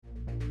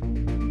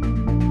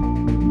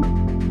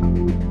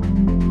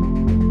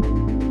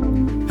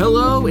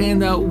Hello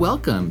and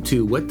welcome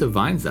to What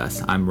Divines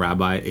Us. I'm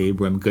Rabbi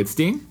Abram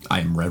Goodstein.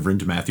 I'm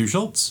Reverend Matthew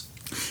Schultz.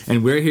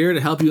 And we're here to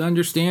help you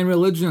understand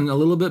religion a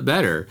little bit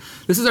better.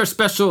 This is our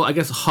special,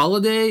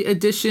 holiday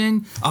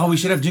edition. Oh, we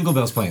should have jingle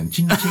bells playing.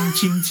 Ching, ching,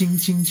 ching, ching,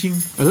 ching, ching.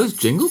 Are those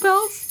jingle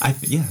bells?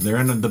 Yeah, they're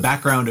in the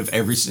background of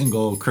every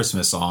single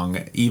Christmas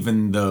song,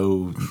 even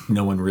though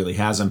no one really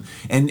has them.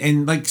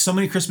 And like so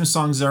many Christmas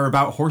songs are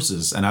about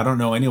horses, and I don't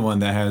know anyone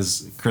that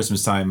has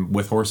Christmas time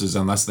with horses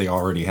unless they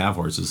already have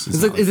horses.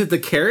 Is it the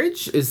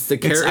carriage? Is the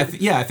carriage?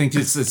 I think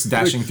it's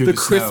dashing through the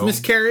Christmas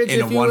snow carriage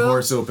in a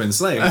one-horse will? open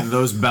sleigh. And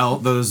those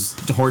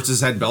horses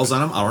had bells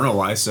on them. I don't know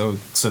why. So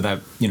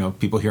that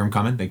people hear them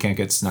coming, they can't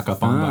get snuck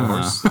up on by a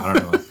horse. I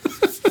don't know.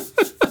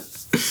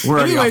 We're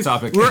already off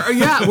topic.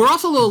 We're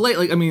also a little late.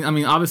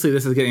 Obviously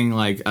this is getting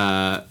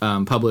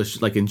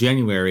published in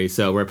January,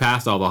 so we're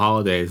past all the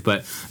holidays.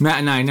 But Matt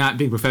and I, not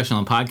being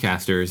professional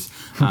podcasters,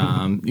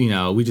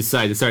 we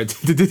decided to start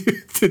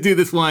to do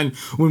this one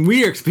when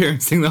we are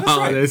experiencing the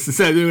holidays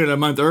instead of doing it a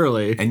month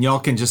early. And y'all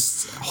can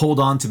just hold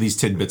on to these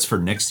tidbits for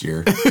next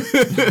year.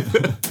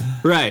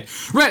 Right.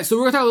 So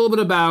we're gonna talk a little bit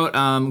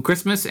about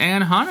Christmas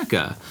and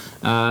Hanukkah.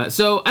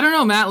 So I don't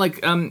know, Matt.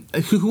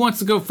 Who wants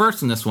to go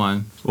first in this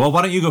one? Well,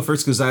 why don't you go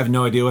first? Because I have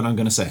no idea what I'm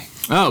going to say.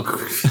 Oh,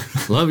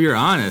 love your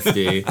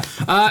honesty.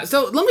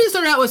 So let me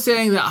start out with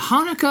saying that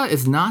Hanukkah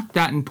is not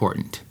that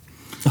important.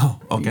 Oh,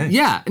 okay.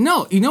 Yeah.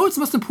 No, you know what's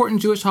the most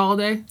important Jewish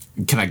holiday?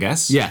 Can I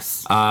guess?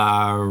 Yes.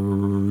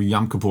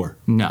 Yom Kippur.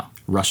 No.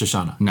 Rosh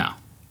Hashanah. No.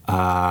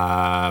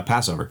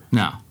 Passover.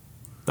 No.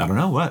 I don't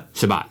know. What?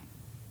 Shabbat.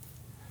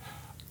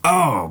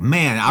 Oh,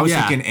 man. I was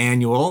thinking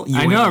annual.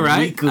 I know,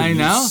 right? Weekly, I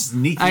know.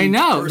 I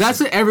know. Person.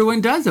 That's what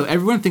everyone does, though.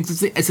 Everyone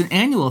thinks it's an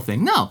annual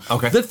thing. No.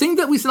 Okay. The thing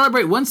that we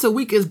celebrate once a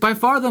week is by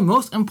far the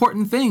most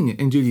important thing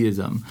in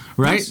Judaism,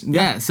 right? Yes.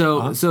 Yeah.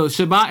 So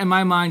Shabbat, in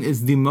my mind,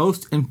 is the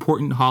most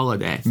important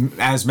holiday.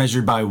 As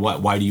measured by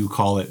what? Why do you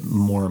call it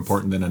more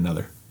important than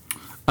another?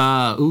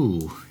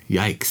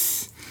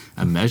 Yikes.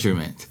 A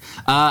measurement.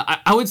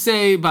 I would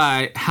say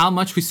by how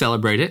much we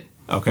celebrate it.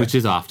 Okay. Which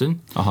is often.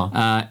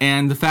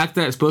 And the fact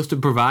that it's supposed to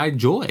provide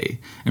joy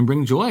and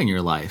bring joy in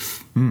your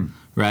life,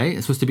 right?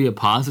 It's supposed to be a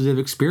positive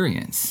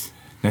experience.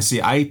 Now,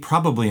 see, I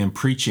probably am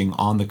preaching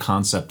on the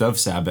concept of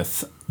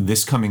Sabbath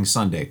this coming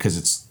Sunday because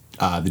it's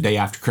the day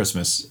after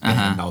Christmas.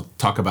 And I'll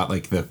talk about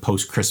the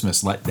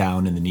post-Christmas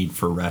letdown and the need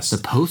for rest. The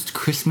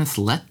post-Christmas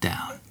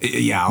letdown.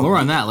 Yeah. More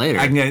on that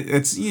later.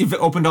 You've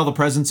opened all the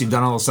presents, you've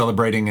done all the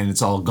celebrating, and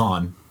it's all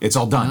gone. It's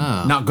all done.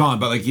 Oh. Not gone,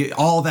 but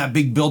all that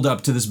big build up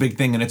to this big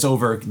thing, and it's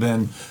over.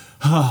 Then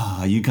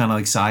you kind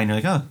of sigh, and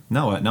you're like, oh,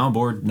 now what? Now I'm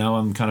bored. Now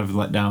I'm kind of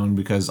let down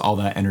because all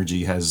that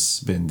energy has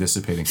been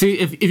dissipating. See,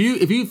 if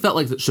you felt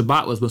like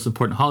Shabbat was the most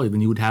important holiday,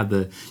 then you'd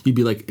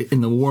be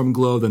in the warm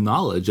glow of the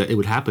knowledge that it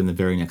would happen the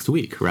very next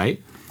week,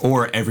 right?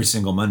 Or every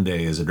single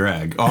Monday is a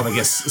drag. Oh, I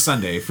guess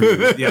Sunday for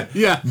you. Yeah.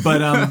 Yeah.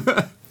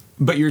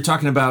 But you're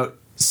talking about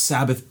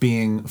Sabbath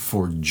being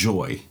for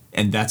joy,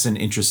 and that's an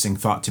interesting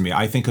thought to me.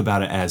 I think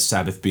about it as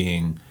Sabbath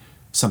being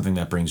something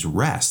that brings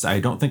rest. I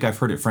don't think I've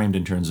heard it framed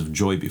in terms of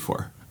joy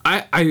before.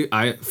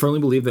 I firmly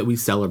believe that we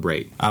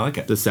celebrate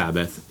the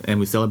Sabbath, and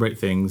we celebrate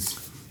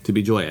things to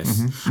be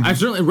joyous.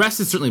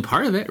 Rest is certainly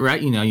part of it,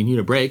 right? You need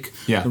a break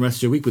the rest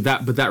of your week, but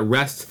that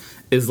rest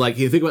is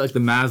you think about the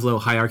Maslow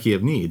hierarchy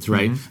of needs,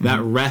 right? That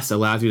rest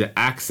allows you to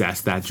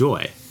access that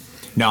joy.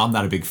 Now, I'm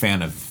not a big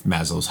fan of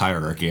Maslow's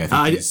hierarchy.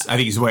 I think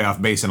he's way off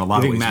base in a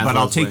lot of ways. But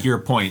I'll take your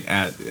point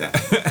at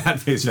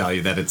face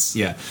value that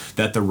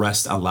that the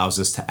rest allows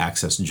us to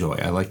access joy.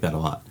 I like that a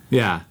lot.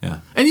 Yeah.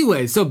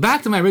 Anyway, so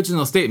back to my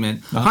original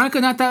statement.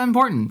 Hanukkah not that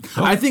important.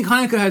 Oh. I think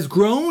Hanukkah has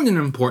grown in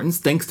importance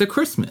thanks to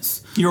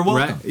Christmas. You're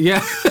welcome. Right?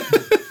 Yeah.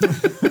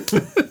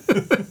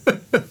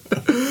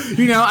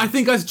 I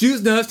think us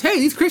Jews noticed, hey,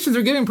 these Christians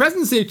are giving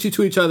presents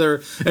to each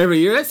other every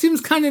year. That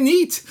seems kind of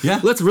neat. Yeah.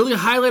 Let's really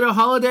highlight a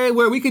holiday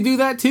where we could do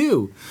that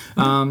too.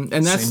 And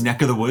that's same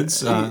neck of the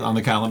woods on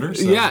the calendar.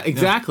 So, yeah,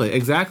 exactly.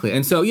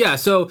 And so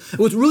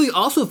what's really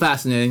also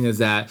fascinating is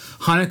that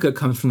Hanukkah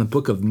comes from the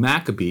book of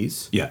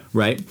Maccabees. Yeah.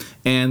 Right?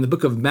 And the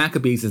book of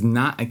Maccabees is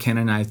not a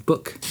canonized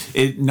book.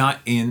 You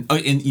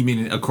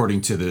mean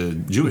according to the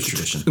Jewish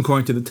tradition?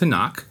 According to the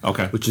Tanakh,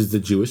 okay, which is the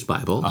Jewish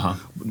Bible.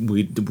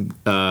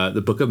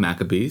 The book of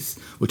Maccabees,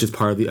 which is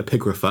part of the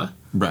Apocrypha,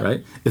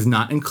 right, is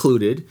not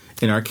included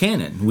in our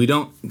canon. We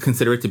don't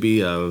consider it to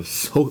be a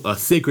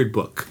sacred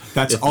book.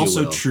 That's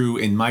also true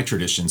in my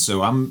tradition.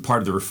 So I'm part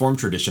of the Reformed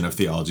tradition of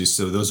theology,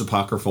 so those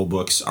apocryphal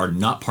books are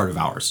not part of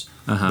ours.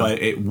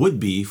 But it would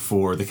be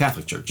for the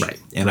Catholic Church. Right.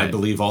 And I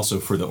believe also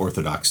for the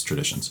Orthodox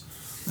traditions.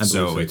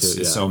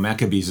 So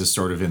Maccabees is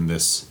sort of in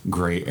this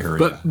gray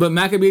area. But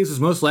Maccabees is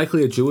most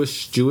likely a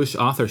Jewish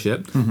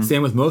authorship.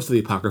 Same with most of the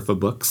Apocrypha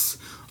books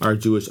are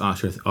Jewish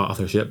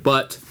authorship,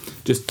 but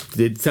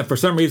for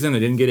some reason they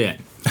didn't get in.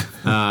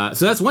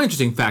 So that's one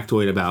interesting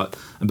factoid about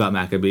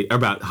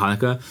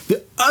Hanukkah.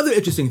 The other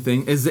interesting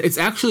thing is that it's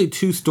actually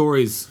two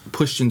stories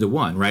pushed into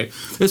one, right?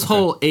 This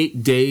whole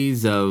 8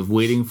 days of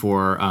waiting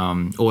for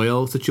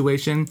oil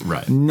situation,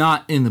 Right.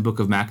 not in the Book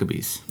of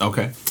Maccabees.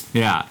 Okay.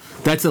 Yeah,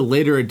 that's a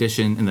later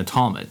addition in the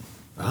Talmud.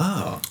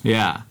 Oh.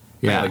 Yeah,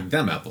 yeah. I like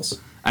them apples.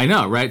 I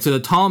know, right? So the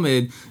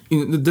Talmud,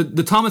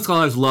 the Talmud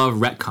scholars love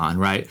retcon,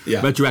 right?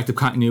 Yeah. Retroactive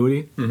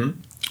continuity.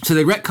 Mm-hmm. So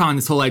they retcon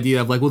this whole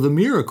idea of like, well, the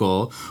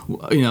miracle,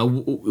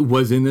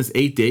 was in this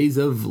 8 days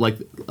of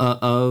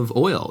of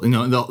oil.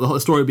 The whole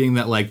story being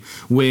that like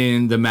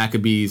when the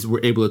Maccabees were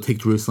able to take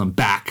Jerusalem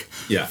back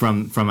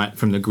from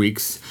the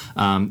Greeks,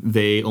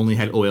 they only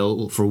had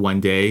oil for 1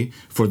 day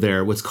for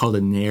their what's called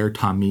a ner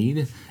tamid.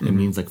 Mm-hmm. It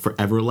means like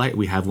forever light.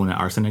 We have one at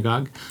our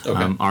synagogue.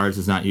 Okay. Ours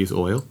does not use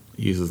oil;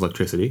 it uses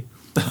electricity.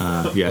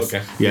 Yes,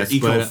 okay. Yes,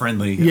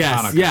 eco-friendly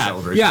Hanukkah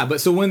celebration. Yeah, but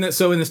so in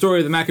the story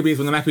of the Maccabees,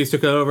 when the Maccabees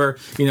took it over,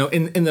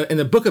 in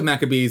the book of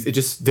Maccabees,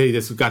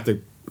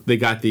 they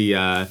got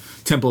the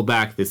temple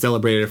back. They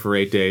celebrated it for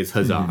 8 days.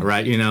 Huzzah! Mm-hmm.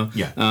 Right?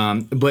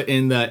 Yeah. But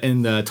in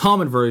the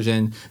Talmud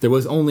version, there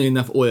was only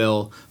enough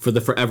oil for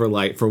the forever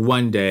light for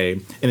 1 day,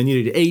 and they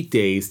needed 8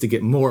 days to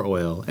get more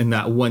oil, and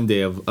that 1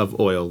 day of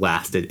oil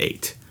lasted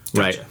 8.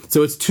 Right. Gotcha.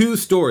 So it's two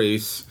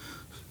stories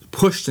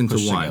pushed into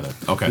one. Together.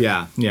 Okay.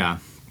 Yeah. Yeah.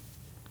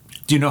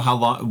 Do you know how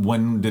long?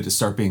 When did it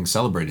start being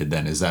celebrated?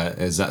 Then is that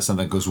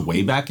something that goes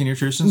way back in your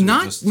traditions?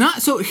 Not.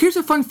 So here's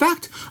a fun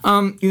fact.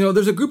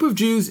 There's a group of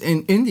Jews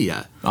in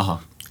India,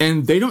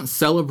 and they don't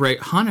celebrate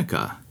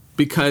Hanukkah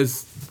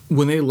because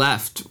when they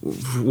left,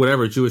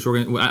 whatever Jewish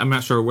I'm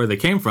not sure where they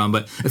came from,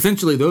 but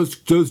essentially those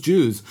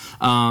Jews,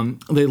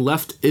 they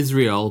left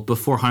Israel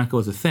before Hanukkah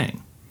was a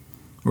thing.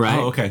 Right.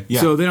 Oh, okay.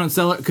 Yeah. So they don't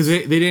sell it because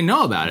they didn't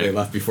know about it. They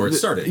left before it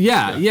started.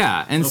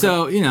 Yeah. And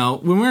so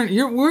when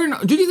we're in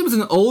Judaism is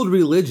an old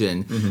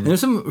religion, and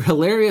there's some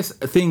hilarious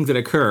things that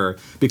occur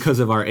because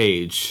of our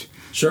age.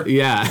 Sure.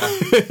 Yeah.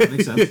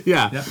 Makes sense.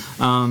 Yeah.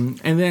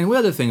 And then what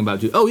other thing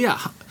about Judaism? Oh yeah,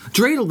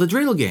 the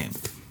dreidel game.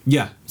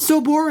 Yeah.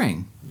 So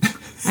boring.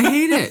 I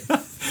hate it.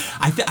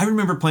 I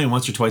remember playing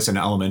once or twice in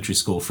elementary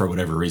school for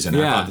whatever reason.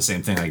 Yeah. I thought the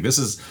same thing. Like this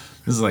is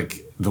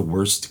like the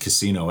worst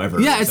casino ever.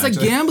 Yeah, it's like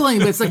gambling,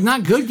 but it's like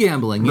not good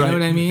gambling. You know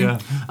what I mean?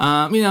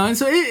 Yeah. And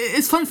so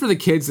it's fun for the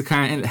kids to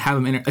kind of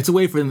have them. It's a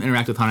way for them to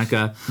interact with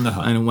Hanukkah,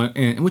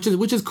 and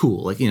which is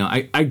cool. Like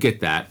I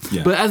get that.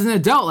 Yeah. But as an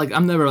adult, like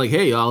I'm never like,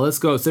 hey y'all, let's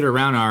go sit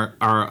around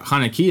our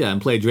Hanukkah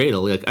and play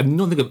dreidel. Like I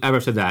don't think I've ever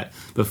said that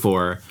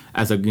before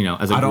as a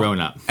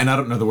grown up. And I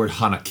don't know the word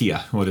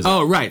Hanukkah. What is it?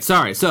 Oh, right.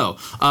 Sorry. So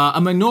a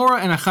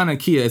menorah and a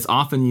Hanukkah is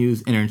often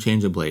used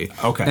interchangeably.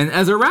 Okay. And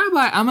as a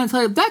rabbi, I'm going to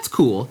tell you, that's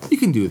cool. You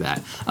can do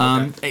that.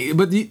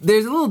 But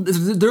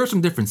there are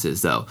some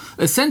differences, though.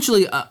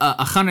 Essentially,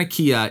 a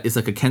Hanukkah is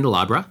like a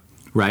candelabra,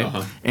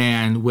 right?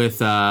 And with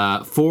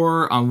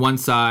 4 on one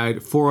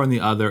side, 4 on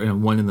the other,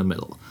 and 1 in the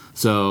middle.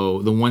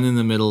 So the one in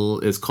the middle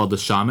is called the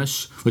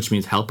shamash, which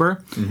means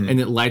helper, and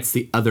it lights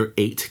the other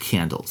 8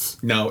 candles.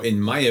 Now,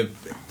 in my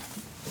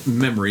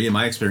memory, in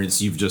my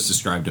experience, you've just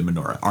described a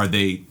menorah. Are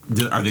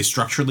they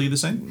structurally the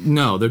same?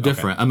 No, they're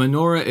different. A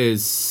menorah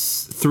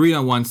is 3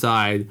 on one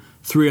side,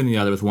 3 on the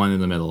other, with 1 in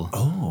the middle.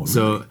 Oh,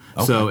 so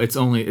so it's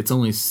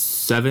only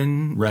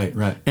 7.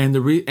 Right. And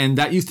and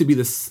that used to be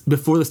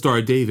before the Star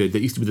of David.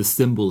 That used to be the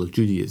symbol of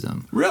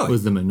Judaism. Really?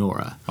 Was the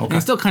menorah. Okay. And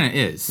it still kind of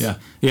is.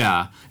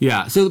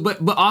 Yeah. So, but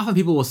often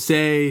people will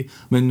say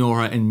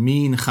menorah and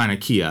mean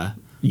Hanukkah.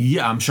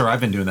 Yeah, I'm sure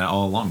I've been doing that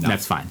all along now.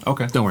 That's fine.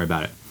 Okay. Don't worry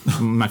about it.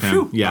 I'm not gonna.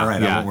 All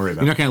right, I won't worry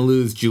about You're not going to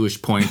lose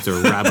Jewish points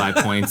or rabbi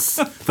points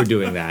for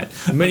doing that.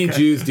 Many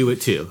Jews do it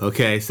too.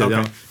 Okay, so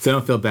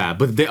don't feel bad.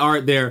 But there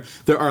are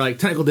like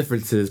technical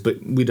differences.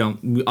 But we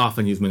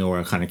often use menorah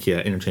and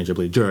Hanukkah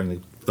interchangeably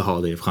during the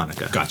holiday of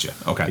Hanukkah. Gotcha.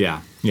 Okay.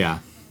 Yeah.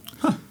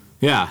 Huh.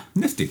 Yeah.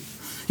 Nifty.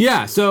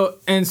 Yeah, so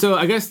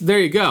I guess there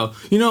you go.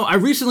 I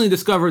recently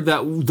discovered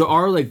that there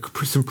are like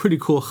some pretty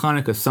cool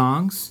Hanukkah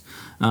songs.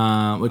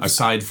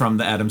 Aside from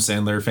the Adam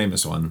Sandler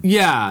famous one.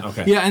 Yeah.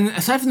 Okay. Yeah, and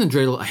aside from the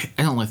dreidel,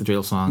 I don't like the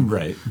dreidel song.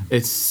 Right.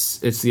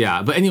 It's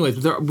yeah. But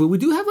anyways, but we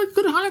do have like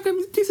good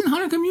decent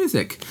Hanukkah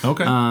music.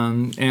 Okay.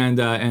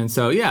 And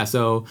so yeah.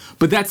 So,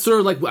 but that's sort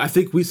of like I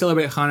think we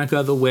celebrate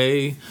Hanukkah the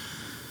way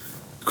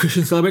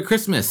Christians celebrate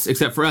Christmas,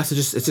 except for us,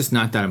 it's just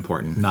not that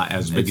important. Not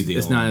as big a deal.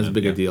 It's not as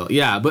big a deal.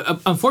 Yeah,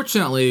 but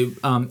unfortunately,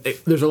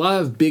 there's a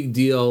lot of big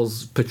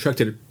deals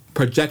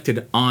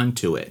projected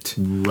onto it.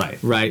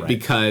 Right.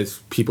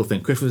 Because people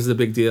think Christmas is a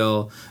big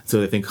deal,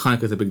 so they think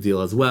Hanukkah is a big deal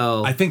as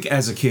well. I think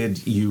as a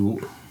kid,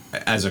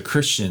 as a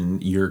Christian,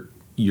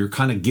 you're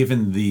kind of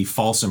given the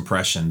false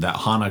impression that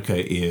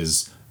Hanukkah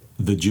is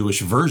the Jewish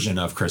version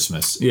of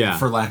Christmas,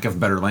 for lack of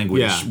better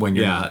language, when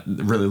you're not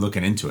really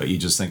looking into it. You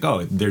just think,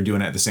 oh, they're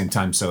doing it at the same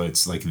time, so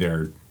it's like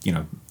they're,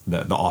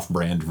 the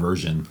off-brand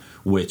version,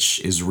 which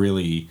is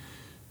really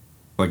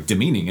like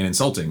demeaning and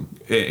insulting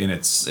in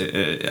its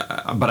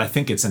but I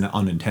think it's an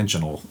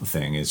unintentional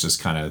thing. It's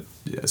just kind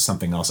of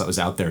something else that was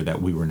out there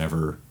that we were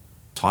never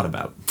taught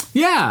about.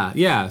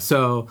 Yeah.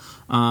 So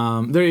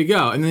there you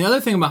go. And the other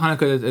thing about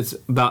Hanukkah, it's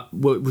about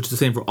which is the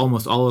same for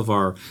almost all of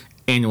our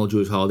annual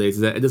Jewish holidays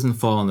is that it doesn't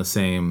fall on the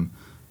same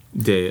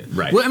day.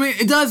 Right. Well, I mean,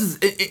 it does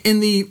in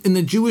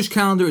the Jewish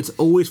calendar. It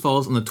always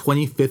falls on the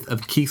 25th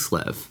of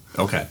Kislev.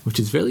 Okay. Which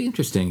is really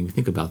interesting if you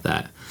think about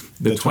that.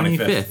 The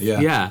 25th.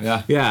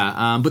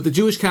 Yeah. But the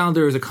Jewish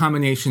calendar is a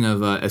combination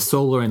of a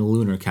solar and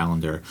lunar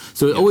calendar,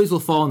 so it always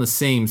will fall in the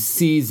same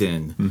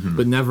season,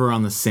 but never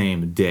on the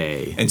same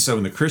day. And so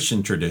in the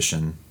Christian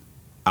tradition,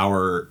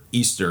 our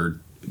Easter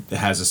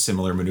has a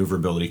similar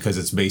maneuverability because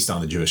it's based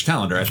on the Jewish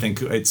calendar. I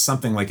think it's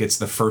something like it's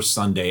the first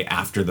Sunday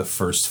after the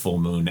first full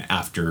moon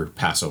after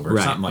Passover,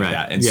 something like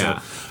that.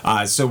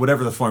 And so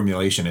whatever the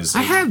formulation is,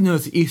 I have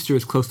noticed Easter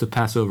is close to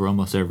Passover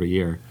almost every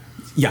year.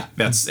 Yeah,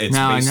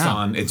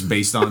 it's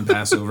based on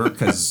Passover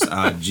because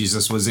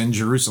Jesus was in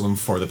Jerusalem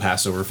for the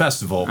Passover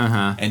festival,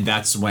 and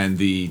that's when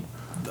the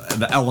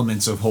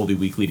elements of Holy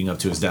Week leading up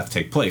to his death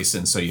take place,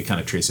 and so you kind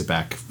of trace it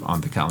back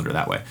on the calendar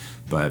that way.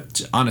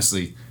 But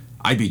honestly,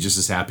 I'd be just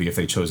as happy if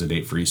they chose a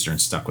date for Easter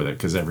and stuck with it,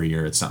 because every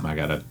year it's something I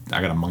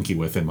gotta monkey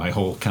with in my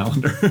whole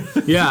calendar.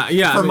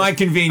 Yeah. For my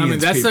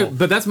convenience,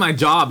 but that's my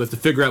job, is to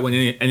figure out when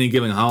any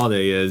given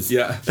holiday is.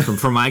 Yeah.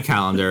 From my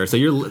calendar. So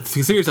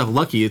consider yourself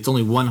lucky. It's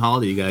only one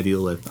holiday you gotta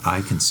deal with.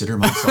 I consider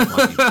myself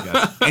lucky.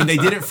 Yeah. And they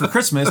did it for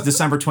Christmas,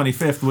 December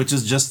 25th, which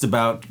is just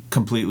about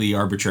completely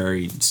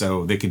arbitrary.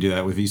 So they could do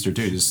that with Easter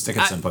too. Just stick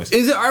it someplace.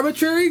 Is it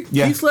arbitrary?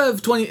 Yeah.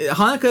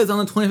 Hanukkah is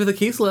on the 25th of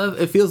Kislev.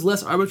 It feels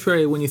less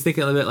arbitrary when you think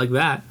of it like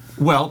that.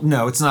 Well,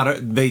 no, it's not.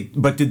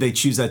 But did they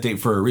choose that date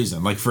for a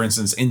reason? Like, for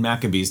instance, in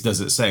Maccabees, does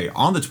it say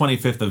on the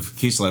 25th of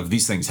Kislev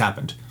these things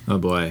happened? Oh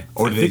boy,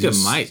 or I think it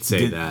might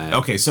say that.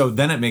 Okay, so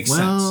then it makes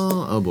sense.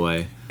 Oh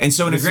boy. And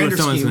so in a greater scheme,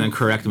 someone's going to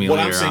correct me what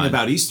later I'm saying on.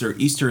 about Easter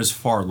is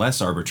far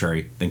less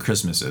arbitrary than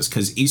Christmas is,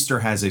 because Easter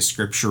has a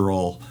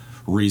scriptural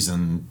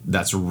reason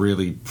that's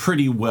really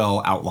pretty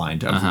well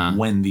outlined of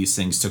when these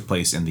things took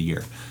place in the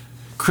year.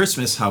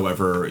 Christmas,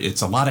 however,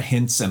 it's a lot of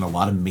hints and a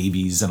lot of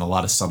maybes and a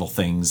lot of subtle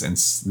things, and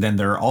then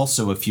there are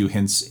also a few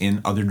hints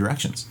in other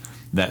directions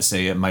that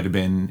say it might have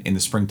been in the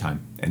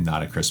springtime and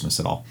not at Christmas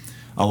at all.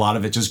 A lot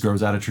of it just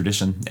grows out of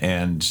tradition,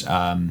 and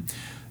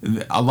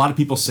a lot of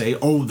people say,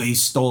 "Oh, they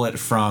stole it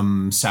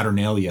from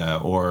Saturnalia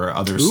or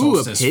other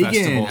solstice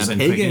festivals a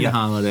and pagan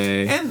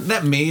holiday," and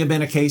that may have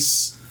been a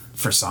case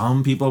for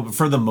some people, but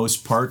for the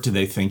most part, do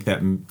they think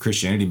that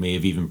Christianity may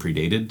have even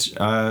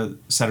predated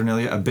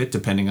Saturnalia a bit,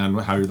 depending on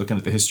how you're looking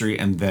at the history.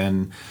 And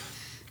then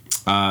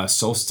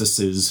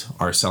solstices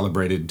are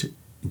celebrated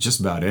in just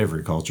about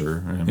every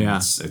culture. I mean,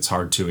 it's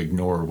hard to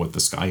ignore what the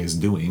sky is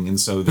doing, and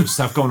so there's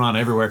stuff going on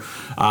everywhere.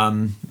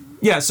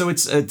 So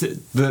it's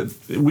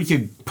we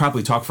could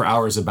probably talk for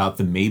hours about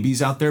the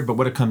maybes out there, but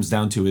what it comes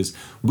down to is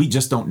we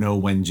just don't know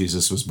when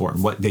Jesus was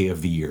born, what day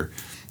of the year.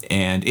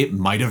 And it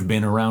might have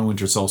been around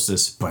winter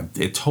solstice, but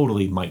it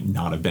totally might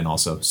not have been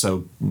also.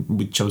 So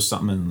we chose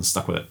something and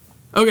stuck with it.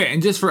 Okay,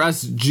 and just for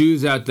us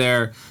Jews out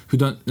there who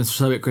don't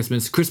necessarily celebrate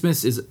Christmas,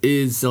 Christmas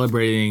is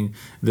celebrating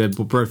the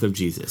birth of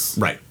Jesus.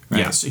 Right.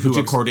 Yes, who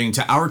according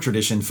to our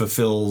tradition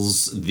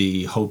fulfills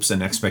the hopes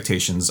and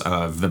expectations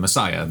of the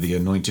Messiah, the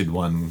anointed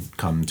one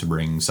come to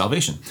bring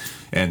salvation.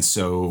 And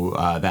so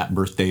that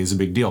birthday is a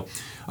big deal.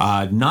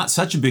 Not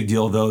such a big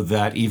deal, though,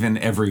 that even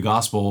every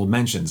gospel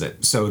mentions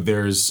it. So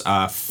there's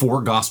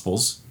 4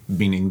 gospels,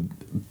 meaning,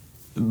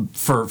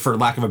 for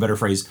lack of a better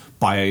phrase,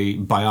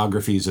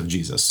 biographies of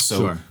Jesus.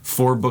 So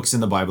 4 books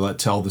in the Bible that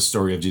tell the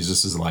story of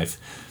Jesus' life.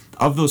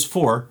 Of those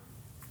 4,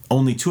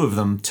 only 2 of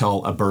them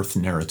tell a birth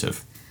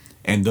narrative.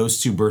 And those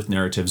 2 birth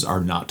narratives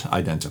are not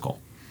identical.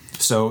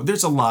 So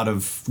there's a lot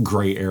of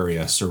gray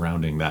area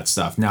surrounding that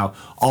stuff. Now,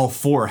 all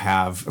 4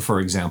 have, for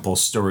example,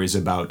 stories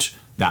about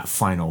that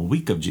final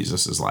week of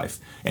Jesus' life,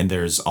 and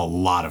there's a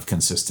lot of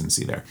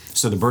consistency there.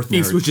 So the birth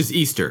narrative, which is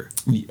Easter.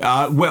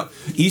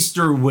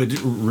 Easter would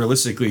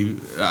realistically,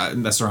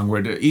 that's the wrong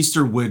word.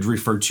 Easter would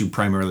refer to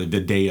primarily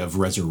the day of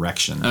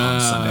resurrection on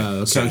Sunday.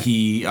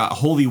 Okay. So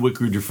Holy Week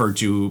would refer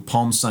to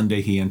Palm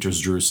Sunday, he enters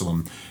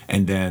Jerusalem,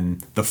 and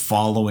then the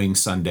following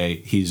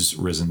Sunday, he's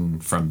risen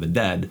from the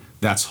dead.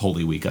 That's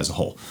Holy Week as a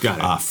whole.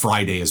 Got it.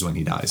 Friday is when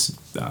he dies.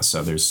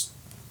 So there's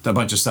a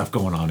bunch of stuff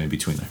going on in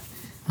between there.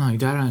 Oh, he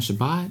died on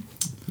Shabbat?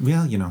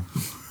 Well,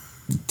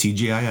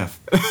 TGIF.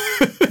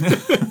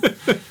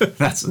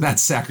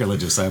 That's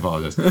sacrilegious. I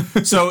apologize.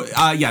 So,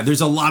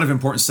 there's a lot of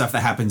important stuff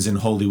that happens in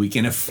Holy Week,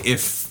 and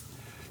if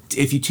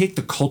you take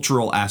the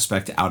cultural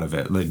aspect out of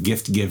it, the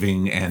gift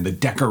giving and the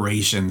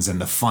decorations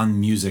and the fun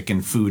music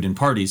and food and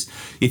parties,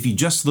 if you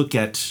just look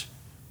at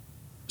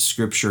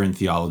scripture and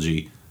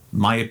theology,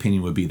 my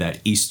opinion would be that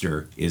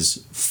Easter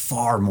is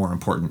far more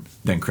important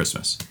than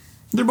Christmas.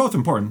 They're both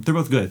important. They're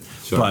both good.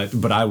 Sure.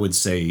 But I would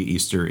say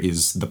Easter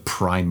is the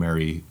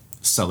primary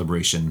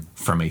celebration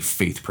from a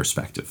faith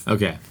perspective.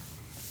 Okay.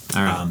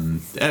 All right.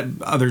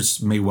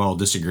 Others may well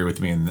disagree with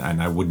me, and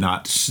I would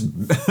not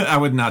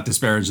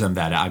disparage them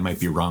that I might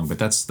be wrong, but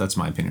that's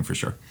my opinion for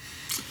sure.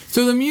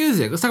 So the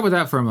music, let's talk about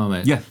that for a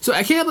moment. Yeah. So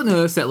I can't help but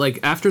notice that,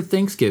 like, after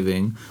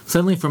Thanksgiving,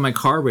 suddenly from my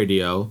car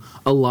radio,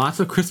 a lot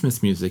of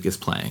Christmas music is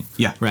playing.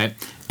 Yeah. Right?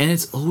 And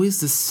it's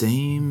always the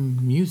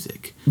same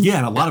music. Yeah,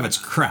 and a lot of it's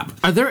crap.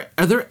 Are there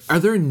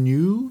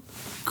new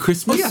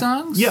Christmas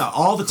songs? Yeah,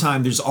 all the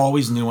time. There's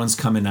always new ones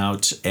coming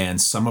out, and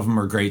some of them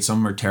are great, some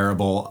of them are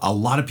terrible. A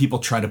lot of people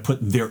try to put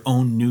their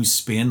own new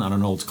spin on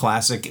an old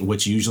classic,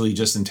 which usually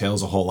just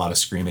entails a whole lot of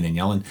screaming and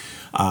yelling.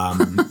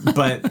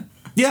 But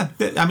yeah,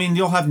 I mean,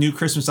 you'll have new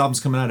Christmas albums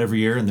coming out every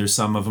year, and there's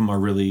some of them are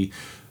really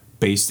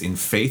based in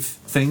faith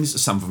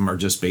things. Some of them are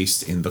just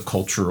based in the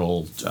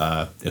cultural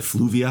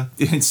effluvia.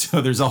 And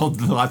so there's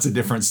lots of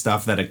different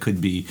stuff that it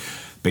could be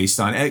based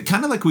on.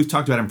 Kind of like we've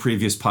talked about in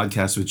previous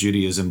podcasts with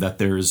Judaism, that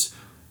there's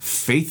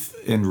faith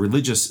and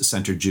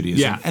religious-centered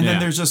Judaism, and then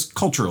there's just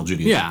cultural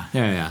Judaism.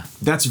 Yeah.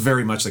 That's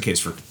very much the case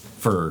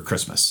for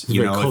Christmas.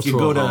 You know, if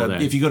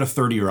you go to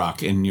 30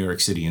 Rock in New York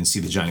City and see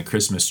the giant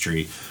Christmas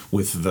tree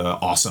with the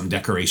awesome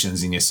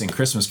decorations and you sing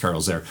Christmas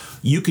carols there,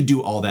 you could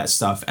do all that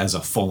stuff as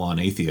a full-on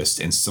atheist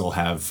and still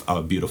have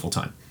a beautiful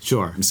time.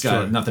 Sure. It's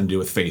got nothing to do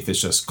with faith.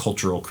 It's just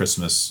cultural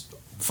Christmas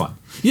fun.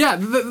 Yeah,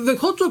 the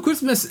cultural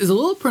Christmas is a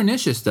little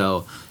pernicious,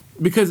 though,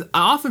 because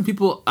often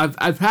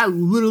I've had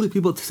literally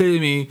people say to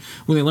me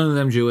when they learn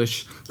that I'm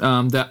Jewish,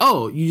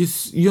 that,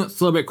 you don't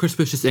celebrate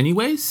Christmas just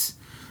anyways?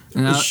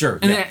 Sure.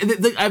 And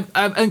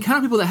I've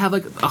encountered people that have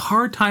like a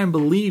hard time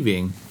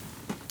believing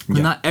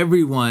that not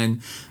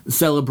everyone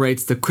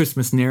celebrates the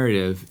Christmas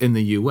narrative in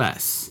the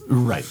U.S.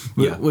 Right.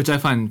 Yeah. Which I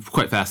find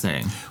quite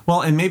fascinating.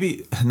 Well, and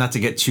maybe not to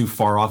get too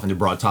far off into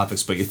broad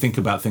topics, but you think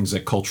about things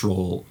like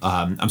critical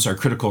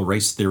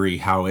race theory,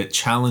 how it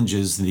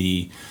challenges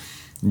the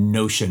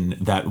notion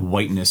that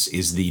whiteness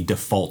is the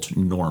default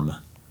norm,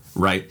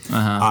 right?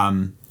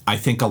 I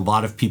think a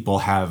lot of people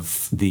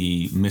have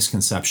the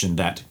misconception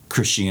that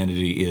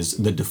Christianity is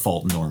the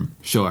default norm.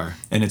 Sure.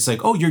 And it's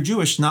like, oh, you're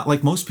Jewish, not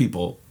like most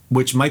people,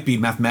 which might be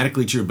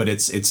mathematically true, but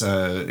it's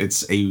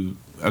a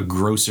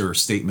grosser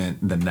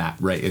statement than that,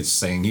 right? It's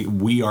saying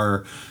we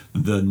are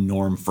the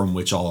norm from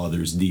which all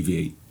others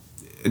deviate.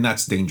 And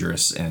that's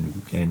dangerous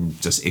and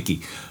just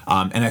icky.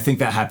 And I think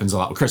that happens a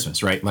lot with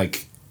Christmas, right?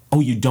 Like, oh,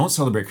 you don't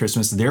celebrate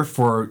Christmas,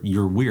 therefore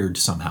you're weird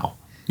somehow.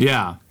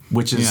 Yeah.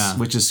 Which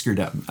is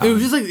screwed up. It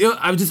was just like,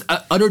 I was just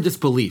utter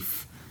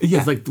disbelief. Yeah.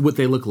 It's like what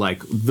they look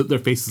like, their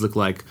faces look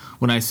like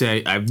when I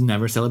say I've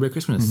never celebrated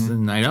Christmas,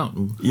 and I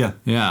don't. Yeah.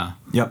 Yeah.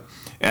 Yep.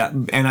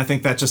 And I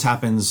think that just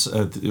happens.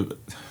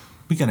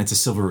 We got into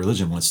civil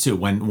religion once too.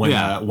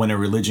 When a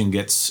religion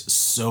gets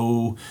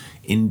so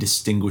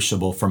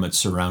indistinguishable from its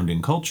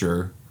surrounding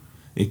culture,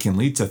 it can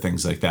lead to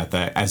things like that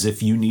as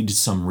if you need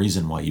some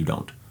reason why you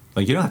don't.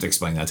 Like, you don't have to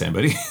explain that to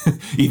anybody.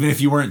 Even if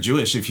you weren't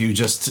Jewish, if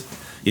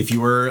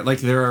you were, like,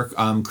 there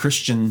are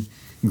Christian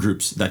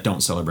groups that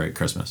don't celebrate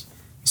Christmas.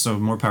 So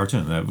more power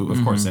to them.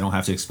 Of course, they don't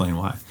have to explain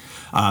why.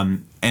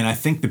 And I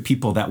think the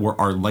people that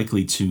are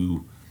likely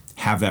to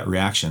have that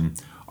reaction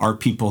are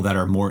people that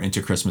are more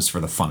into Christmas for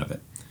the fun of it.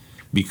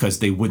 Because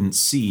they wouldn't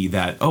see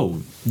that,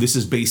 oh, this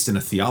is based in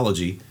a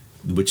theology,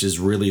 which is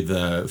really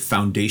the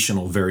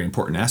foundational, very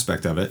important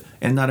aspect of it.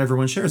 And not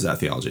everyone shares that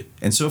theology.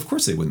 And so, of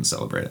course, they wouldn't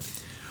celebrate it.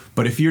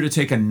 But if you're to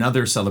take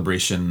another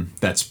celebration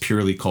that's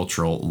purely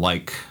cultural,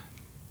 like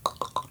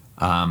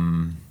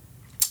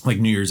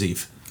New Year's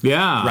Eve.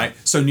 Yeah. Right.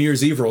 So New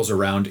Year's Eve rolls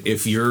around.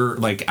 If you're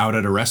like out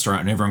at a restaurant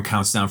and everyone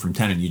counts down from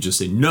 10 and you just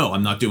say, no,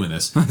 I'm not doing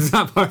this. That's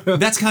not part of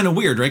That's kind of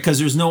weird, right? Because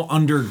there's no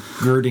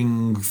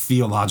undergirding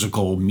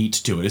theological meat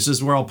to it. It's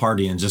just we're all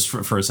partying just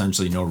for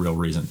essentially no real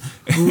reason.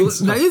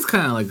 So, that is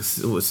kind of like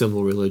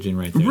civil religion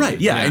right there.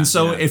 Right, yeah. And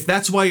so if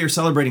that's why you're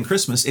celebrating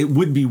Christmas, it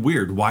would be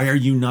weird. Why are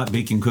you not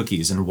baking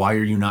cookies? And why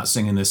are you not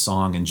singing this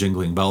song and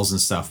jingling bells and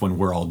stuff when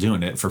we're all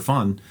doing it for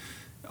fun?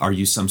 Are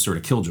you some sort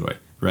of killjoy?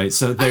 Right,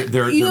 so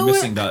they're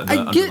missing the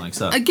underlying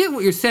stuff. I get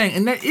what you're saying,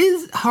 and that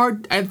is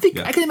hard. I think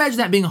I can imagine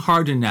that being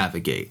hard to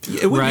navigate.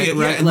 It would right? be,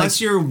 right? Unless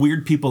you're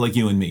weird people like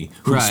you and me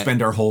who Right.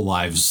 spend our whole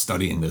lives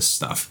studying this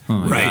stuff. Oh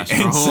my Right,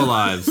 gosh, our whole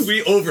lives.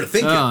 We overthink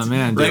it. Oh,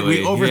 man, right? do We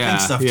we? overthink Yeah,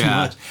 stuff too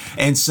much.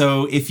 And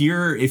so if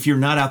you're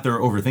not out there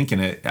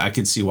overthinking it, I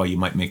could see why you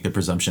might make the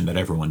presumption that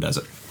everyone does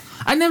it.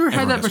 I never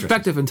had Everyone that has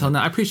perspective until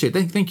now. I appreciate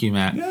it. Thank you,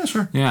 Matt. Yeah,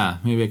 sure. Yeah,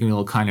 maybe I can be a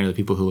little kinder to the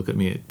people who look at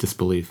me at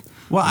disbelief.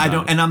 Well, I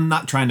don't, and I'm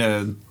not trying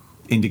to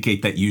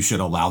indicate that you should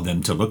allow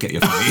them to look at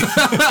you funny.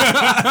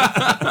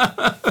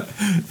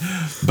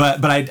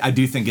 but I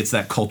do think it's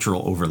that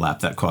cultural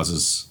overlap that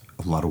causes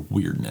a lot of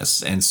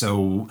weirdness. And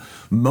so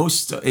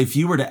if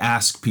you were to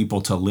ask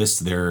people to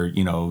list their,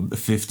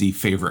 50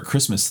 favorite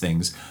Christmas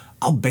things,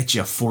 I'll bet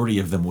you 40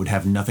 of them would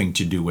have nothing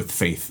to do with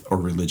faith or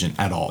religion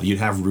at all. You'd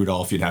have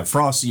Rudolph, you'd have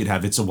Frosty, you'd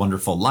have It's a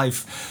Wonderful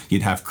Life,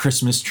 you'd have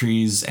Christmas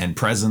trees and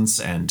presents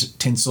and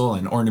tinsel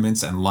and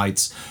ornaments and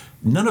lights.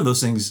 None of those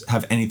things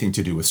have anything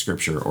to do with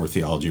scripture or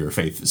theology or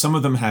faith. Some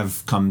of them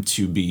have come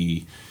to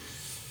be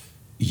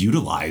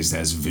utilized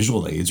as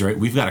visual aids, right?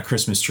 We've got a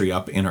Christmas tree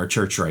up in our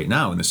church right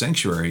now in the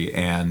sanctuary,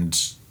 and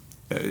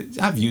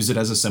I've used it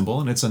as a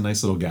symbol, and it's a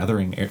nice little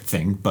gathering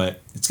thing,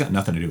 but it's got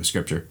nothing to do with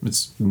scripture.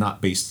 It's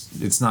not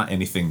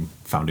anything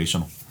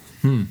foundational.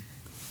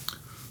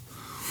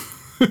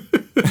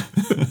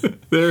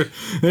 There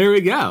we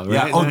go.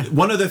 Right? Yeah.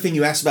 One other thing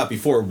you asked about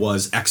before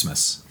was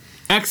Xmas.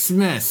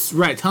 Xmas,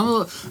 right?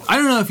 Tell me. I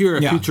don't know if you're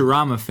a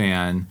Futurama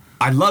fan,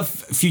 I love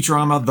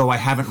Futurama, though I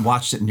haven't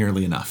watched it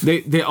nearly enough.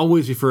 They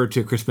always refer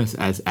to Christmas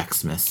as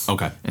Xmas.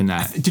 Okay. In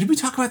that. Did we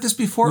talk about this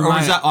before, or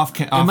was that off?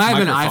 It might have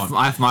been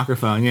off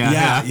microphone.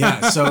 Yeah.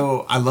 Yeah.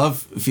 So I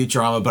love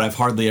Futurama, but I've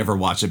hardly ever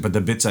watched it. But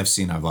the bits I've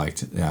seen, I've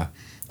liked. Yeah.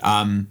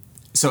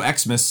 So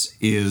Xmas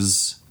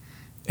is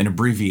an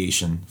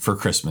abbreviation for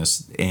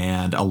Christmas,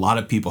 and a lot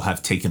of people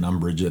have taken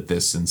umbrage at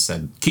this and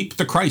said, "Keep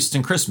the Christ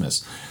in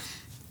Christmas."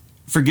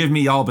 Forgive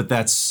me, y'all, but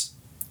that's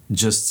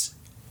just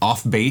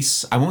off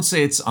base. I won't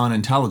say it's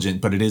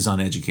unintelligent, but it is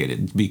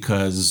uneducated,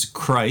 because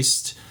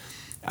Christ,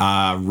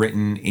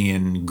 written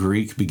in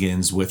Greek,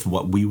 begins with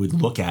what we would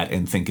look at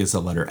and think is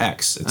the letter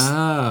X. It's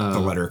the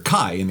letter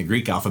Chi in the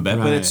Greek alphabet,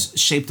 but it's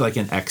shaped like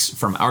an X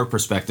from our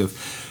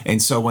perspective.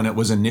 And so when it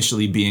was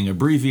initially being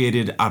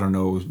abbreviated, I don't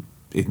know,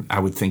 I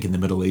would think in the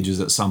Middle Ages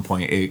at some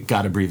point, it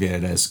got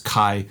abbreviated as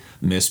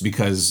Chi-mis,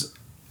 because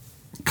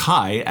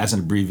Chi, as an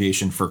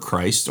abbreviation for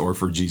Christ or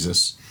for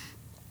Jesus,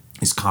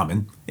 is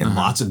common in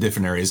lots of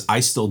different areas. I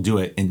still do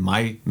it in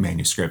my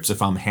manuscripts.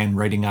 If I'm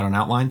handwriting out an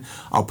outline,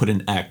 I'll put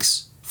an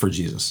X for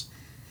Jesus,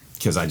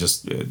 because it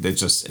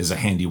just is a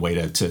handy way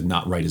to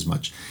not write as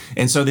much.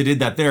 And so they did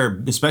that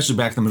there, especially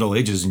back in the Middle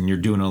Ages, and you're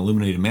doing an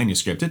illuminated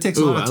manuscript. It takes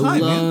a lot of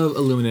time, man. I love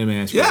illuminated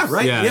manuscripts. Yeah,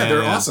 right? Yeah,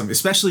 they're awesome.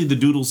 Especially the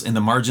doodles in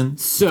the margin.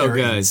 They're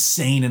good.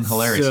 Insane and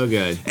hilarious. So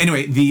good.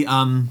 Anyway,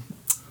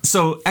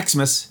 so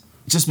Xmas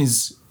just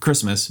means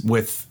Christmas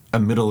with a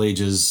Middle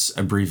Ages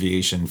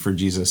abbreviation for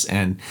Jesus.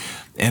 And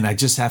I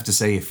just have to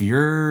say, if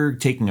you're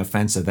taking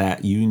offense at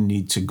that, you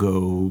need to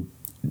go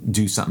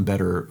do something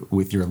better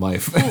with your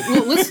life.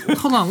 Well, let's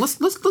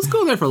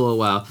go there for a little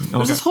while.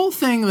 There's this whole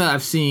thing that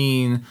I've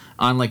seen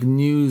on like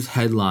news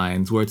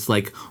headlines where it's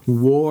like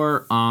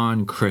war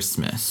on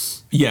Christmas.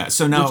 Yeah,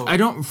 so now... Which I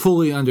don't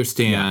fully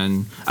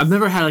understand. Yeah. I've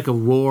never had like a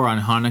war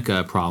on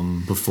Hanukkah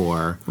problem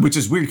before. Which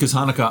is weird, because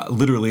Hanukkah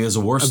literally is a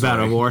war story.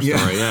 About a war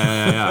story,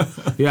 yeah.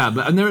 Yeah,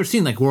 but I've never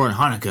seen like war on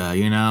Hanukkah,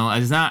 you know?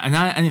 It's not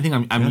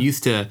anything I'm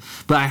used to.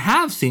 But I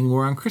have seen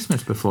war on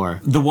Christmas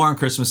before. The war on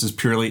Christmas is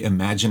purely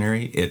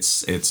imaginary.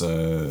 It's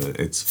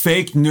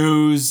fake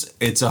news.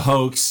 It's a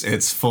hoax.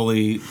 It's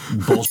fully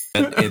bullshit.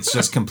 It's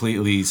just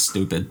completely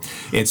stupid.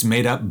 It's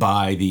made up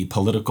by the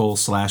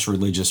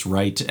political/religious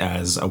right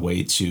as a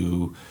way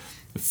to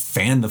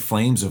fan the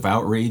flames of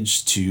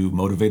outrage to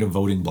motivate a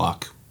voting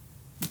bloc.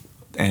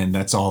 And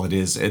that's all it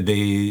is.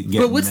 They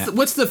get. But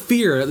what's the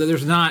fear that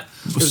there's not?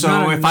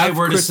 So if I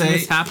were to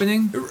Christmas say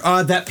happening,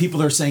 that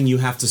people are saying you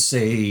have to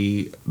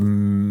say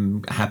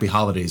Happy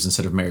Holidays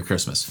instead of Merry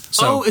Christmas.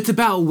 So it's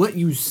about what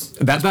you.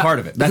 That's part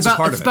of it. That's a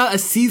part of it. It's about a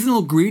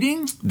seasonal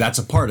greeting. That's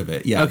a part of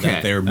it. Yeah. Okay.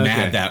 That they're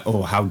mad that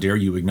how dare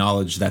you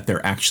acknowledge that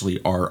there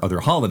actually are other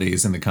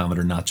holidays in the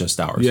calendar, not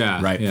just ours.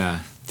 Yeah. Right. Yeah.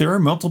 There are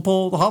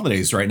multiple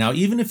holidays right now.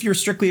 Even if you're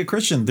strictly a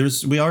Christian,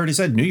 we already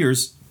said New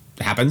Year's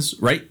happens,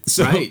 right?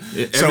 So, right.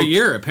 Every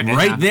year.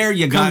 Right there,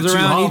 you got two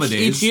holidays.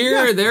 Each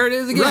year, there it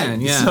is again.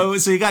 Right. Yeah.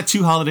 So you got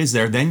two holidays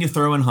there. Then you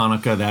throw in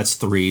Hanukkah. That's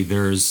 3.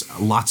 There's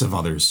lots of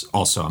others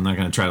also. I'm not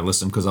going to try to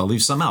list them because I'll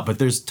leave some out. But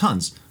there's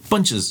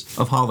bunches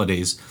of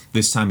holidays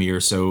this time of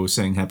year. So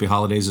saying Happy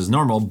Holidays is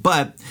normal.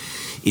 But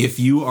if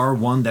you are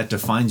one that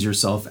defines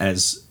yourself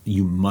as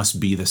you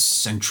must be the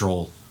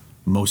central,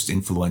 most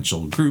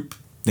influential group,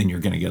 then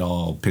you're going to get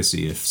all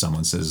pissy if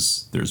someone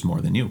says there's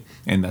more than you.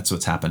 And that's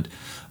what's happened.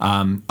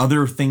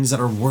 Other things that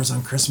are wars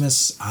on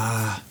Christmas,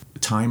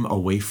 time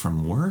away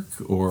from work,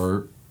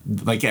 or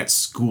like at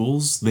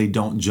schools, they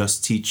don't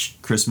just teach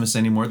Christmas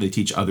anymore. They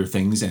teach other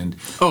things. And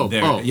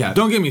yeah.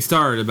 Don't get me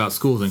started about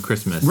schools and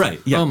Christmas. Right.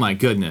 Yeah. Oh my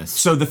goodness.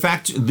 So the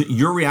fact,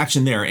 your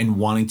reaction there and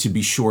wanting to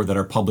be sure that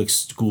our public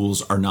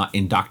schools are not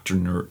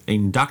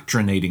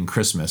indoctrinating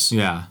Christmas.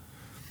 Yeah.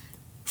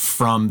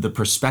 From the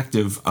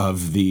perspective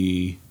of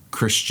the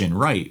Christian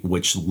right,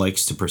 which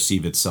likes to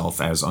perceive itself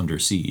as under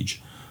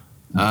siege.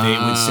 They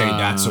would say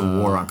that's a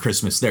war on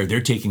Christmas there. They're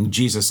taking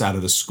Jesus out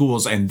of the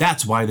schools, and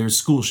that's why there's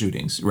school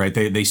shootings, right?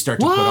 They start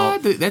to put all...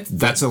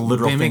 That's a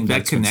literal thing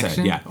that's been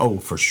said. Yeah. Oh,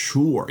 for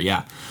sure,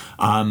 yeah.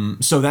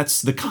 So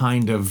that's the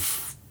kind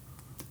of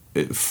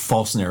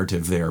false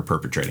narrative they are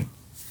perpetrating.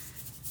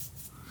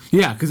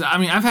 Yeah, because, I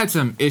mean, I've had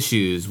some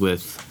issues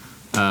with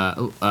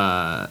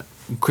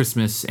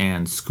Christmas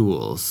and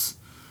schools,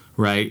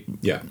 right?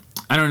 Yeah.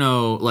 I don't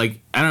know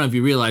if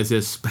you realize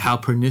this, how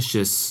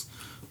pernicious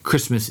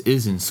Christmas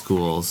is in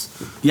schools.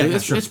 Yeah,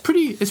 that's true. It's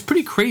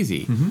pretty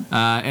crazy. Mm-hmm.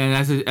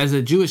 And as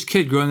a Jewish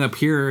kid growing up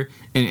here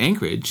in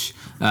Anchorage,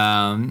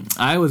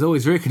 I was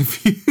always very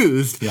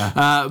confused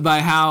by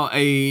how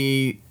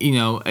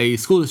a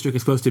school district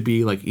is supposed to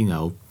be like,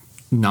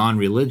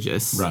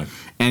 non-religious, right?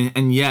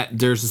 And yet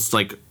there's just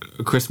like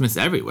Christmas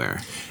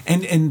everywhere.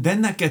 And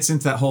then that gets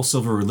into that whole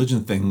silver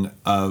religion thing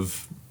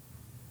of,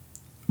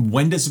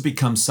 when does it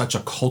become such a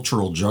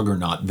cultural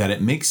juggernaut that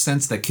it makes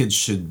sense that kids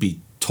should be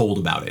told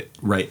about it,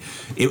 right?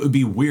 It would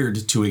be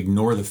weird to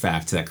ignore the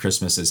fact that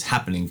Christmas is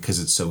happening because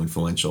it's so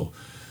influential.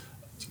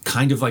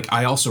 Kind of like,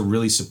 I also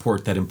really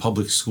support that in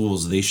public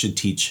schools, they should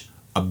teach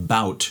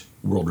about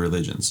world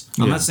religions.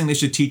 I'm not saying they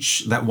should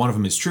teach that one of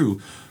them is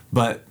true,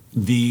 but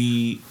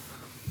the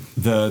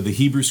the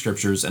Hebrew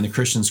scriptures and the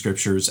Christian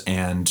scriptures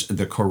and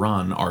the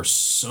Quran are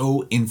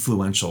so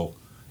influential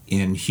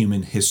in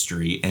human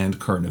history and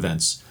current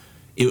events.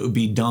 It would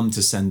be dumb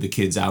to send the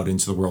kids out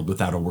into the world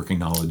without a working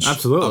knowledge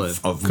Absolutely.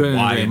 of Couldn't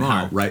why agree and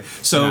how, more. right?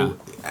 So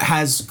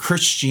has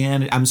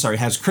Christmas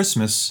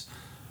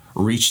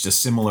reached a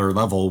similar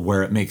level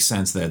where it makes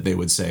sense that they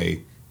would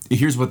say,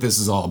 here's what this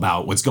is all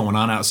about. What's going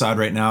on outside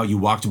right now? You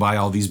walked by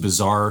all these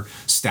bizarre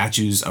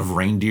statues of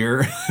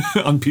reindeer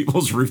on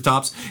people's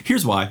rooftops.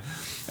 Here's why.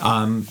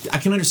 I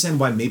can understand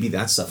why maybe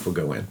that stuff will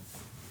go in.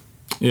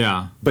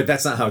 Yeah. But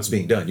that's not how it's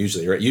being done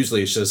usually, right?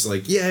 Usually it's just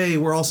like, yay,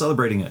 we're all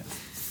celebrating it.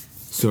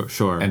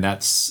 Sure. And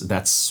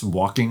that's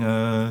walking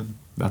a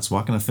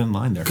thin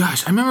line there.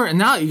 Gosh, I remember, and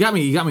now you got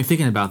me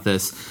thinking about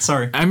this.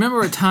 Sorry. I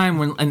remember a time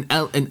when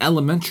in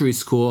elementary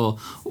school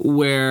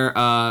where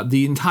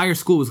the entire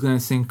school was going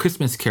to sing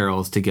Christmas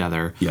carols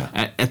together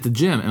at the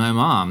gym, and my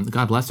mom,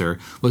 God bless her,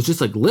 was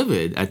just like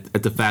livid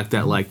at the fact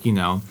that like, you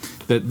know,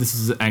 that this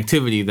is an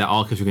activity that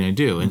all kids are going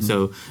to do, and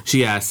so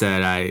she asked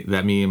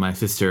that me and my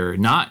sister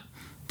not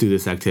do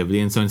this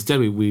activity, and so instead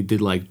we did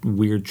like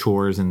weird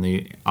chores in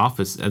the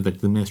office at the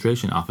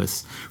administration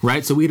office,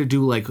 right? So we had to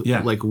do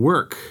like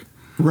work.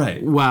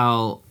 Right.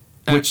 Well,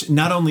 which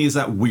not only is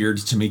that weird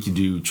to make you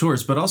do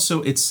chores, but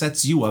also it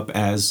sets you up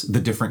as the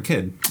different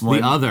kid.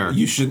 The other.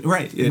 You should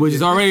which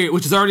is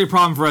already a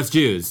problem for us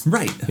Jews.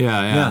 Right.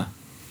 Yeah.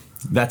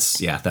 That's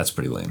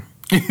pretty lame.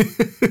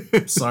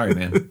 Sorry,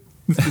 man.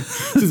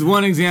 This is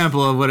one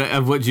example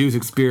of what Jews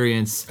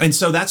experience. And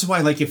so that's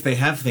why, like, if they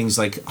have things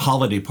like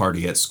holiday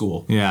party at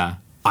school,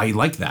 I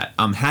like that.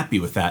 I'm happy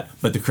with that.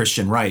 But the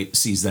Christian right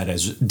sees that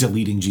as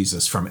deleting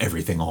Jesus from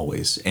everything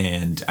always,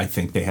 and I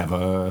think they have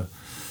a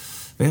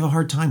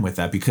hard time with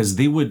that because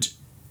they would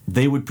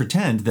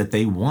pretend that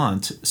they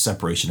want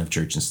separation of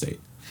church and state.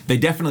 They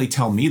definitely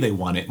tell me they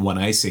want it when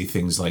I say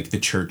things like the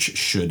church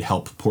should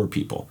help poor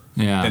people.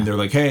 Yeah. And they're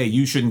like, hey,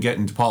 you shouldn't get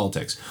into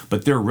politics.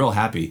 But they're real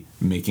happy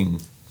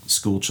making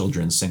school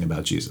children sing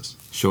about Jesus.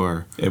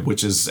 Sure.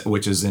 Which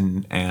is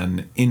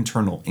an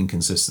internal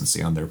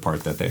inconsistency on their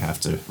part that they have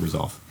to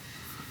resolve.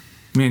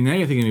 Man, now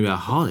you're thinking about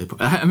holiday.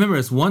 I remember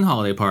this one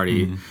holiday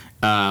party.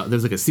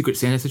 There's like a Secret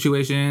Santa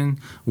situation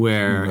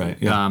where,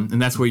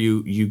 and that's where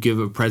you give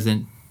a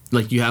present.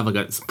 Like you have like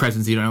a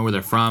presents you don't know where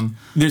they're from.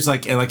 There's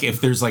like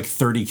if there's like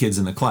 30 kids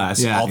in the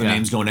class, all the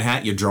names go in a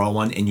hat. You draw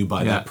one and you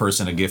buy that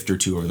person a gift or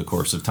two over the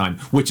course of time,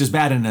 which is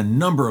bad in a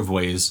number of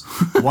ways.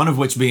 One of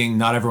which being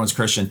not everyone's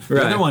Christian.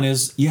 The other one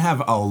is you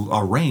have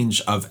a range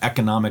of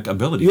economic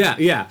ability.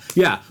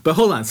 Yeah. But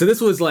hold on. So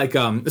this was like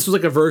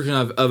a version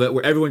of it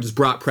where everyone just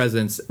brought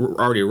presents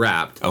already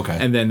wrapped. Okay.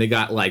 And then they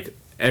got like.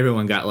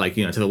 Everyone got like,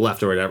 you know, to the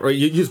left or whatever. Or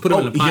you just put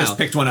them in a pile. You just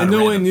picked one out and of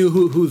no random. one knew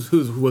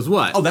who was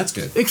what. Oh, that's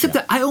good. Except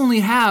that I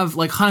only have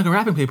like Hanukkah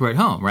wrapping paper at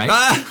home, right?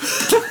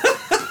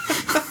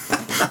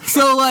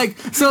 So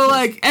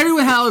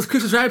everyone has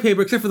Christmas wrapping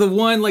paper except for the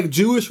one like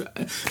Jewish.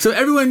 So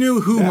everyone knew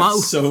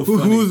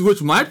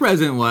which my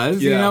present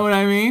was. You know what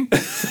I mean?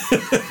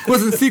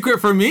 Wasn't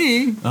secret for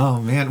me. Oh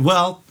man.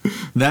 Well,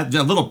 that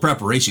little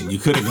preparation, you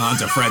could have gone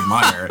to Fred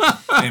Meyer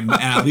and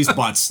at least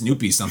bought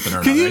Snoopy something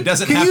or another. It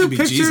doesn't have to be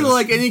Jesus. Can you picture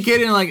like any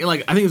kid in like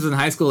I think it was in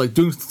high school like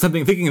doing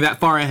something thinking that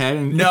far ahead?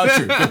 No,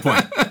 true. Good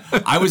point.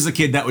 I was the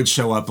kid that would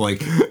show up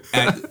like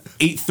at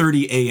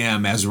 8:30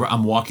 a.m. as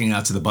I'm walking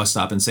out to the bus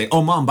stop and say,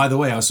 "Oh, Mom, by the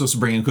way, I was supposed to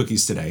bring in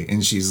cookies today,"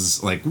 and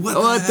she's like,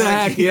 "What the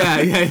heck?"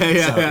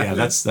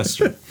 Yeah. So, that's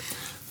true.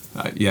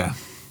 Yeah.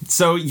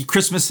 So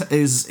Christmas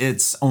is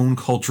its own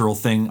cultural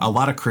thing. A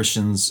lot of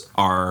Christians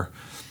are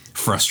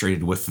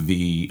frustrated with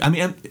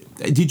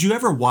did you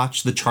ever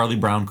watch the Charlie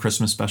Brown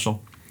Christmas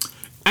special?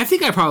 I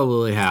think I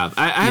probably have.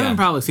 I haven't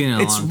probably seen it in a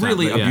long time. It's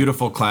really a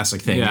beautiful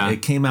classic thing. Yeah.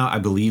 It came out, I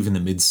believe, in the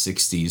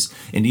mid-'60s.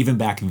 And even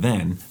back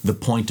then, the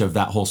point of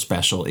that whole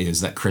special is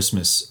that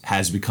Christmas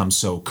has become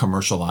so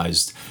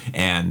commercialized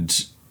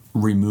and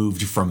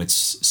removed from its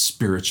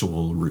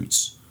spiritual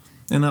roots.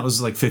 And that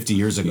was like 50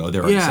 years ago. They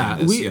were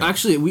saying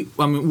this.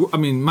 I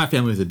mean, my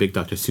family was a big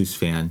Dr. Seuss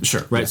fan.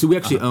 Sure. Right. Yeah. So we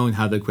actually own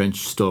How the Grinch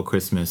Stole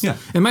Christmas. Yeah.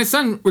 And my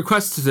son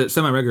requests it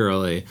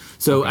semi-regularly.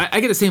 So I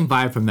get the same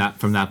vibe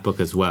from that book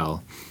as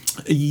well.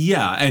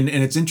 Yeah. And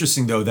it's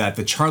interesting, though, that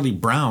the Charlie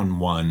Brown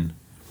one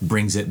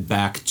brings it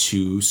back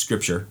to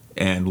Scripture.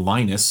 And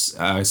Linus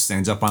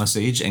stands up on a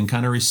stage and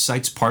kind of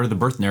recites part of the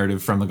birth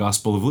narrative from the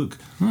Gospel of Luke.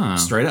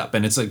 Straight up.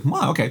 And it's like,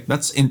 wow, okay,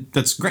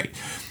 that's great.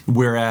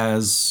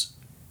 Whereas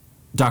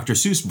Dr.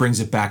 Seuss brings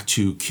it back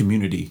to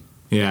community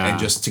and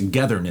just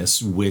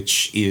togetherness,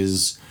 which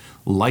is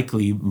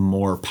likely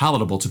more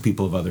palatable to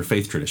people of other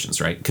faith traditions,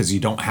 right? Because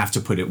you don't have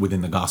to put it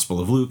within the Gospel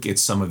of Luke.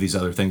 It's some of these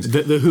other things.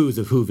 The Who's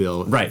of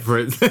Whoville. Right.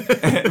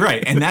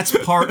 Right. And that's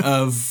part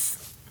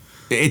of...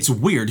 It's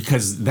weird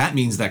because that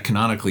means that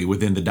canonically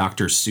within the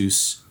Dr.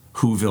 Seuss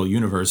Whoville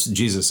universe,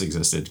 Jesus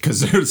existed because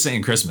they're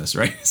saying Christmas,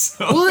 right?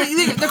 So. Well,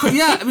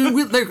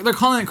 they're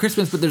calling it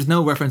Christmas, but there's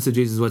no reference to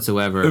Jesus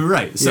whatsoever.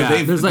 Right. So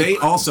they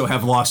also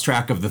have lost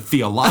track of the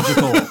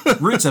theological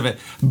roots of it.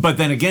 But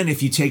then again,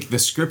 if you take the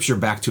scripture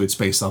back to its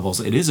base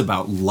levels, it is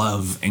about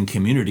love and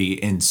community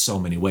in so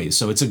many ways.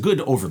 So it's a good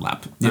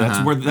overlap.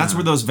 That's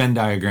where those Venn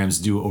diagrams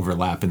do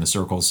overlap in the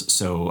circles.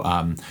 So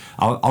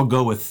I'll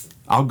go with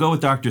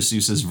Dr.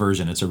 Seuss's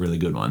version. It's a really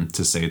good one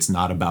to say it's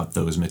not about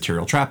those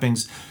material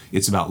trappings.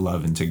 It's about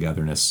love and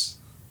togetherness.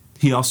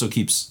 He also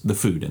keeps the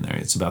food in there.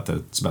 It's about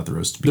the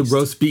roast beast. The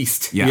roast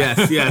beast.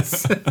 Yeah.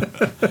 Yes.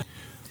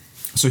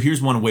 So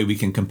here's one way we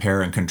can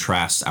compare and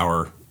contrast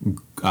our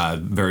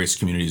various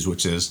communities,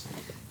 which is,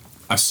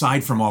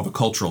 aside from all the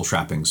cultural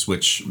trappings,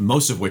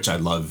 most of which I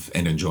love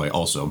and enjoy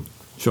also.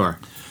 Sure.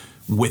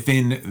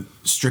 Within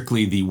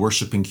strictly the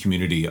worshiping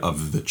community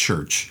of the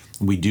church,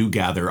 we do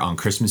gather on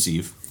Christmas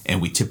Eve. And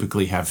we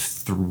typically have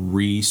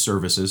 3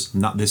 services,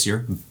 not this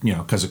year,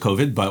 because of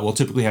COVID, but we'll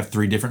typically have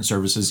 3 different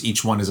services.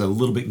 Each one is a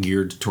little bit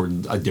geared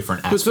toward a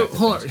different aspect. So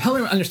hold on, help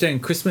me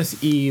understand.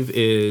 Christmas Eve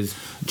is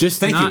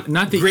just not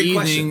the Great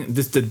evening, question.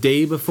 just the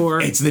day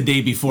before? It's the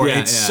day before.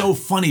 It's so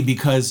funny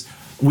because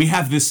we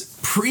have this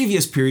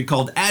previous period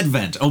called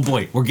Advent. Oh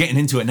boy, we're getting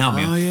into it now,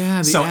 man. Oh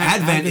yeah. So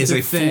Advent is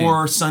a thing.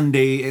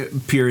 4-Sunday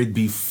period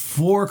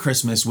before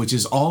Christmas, which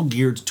is all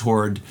geared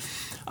toward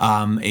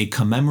a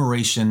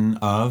commemoration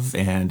of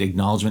and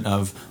acknowledgement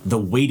of the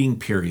waiting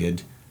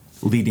period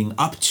leading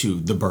up to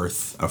the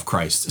birth of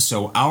Christ.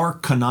 So our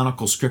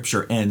canonical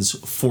scripture ends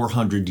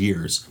 400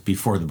 years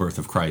before the birth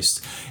of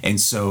Christ.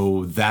 And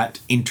so that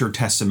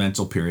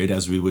intertestamental period,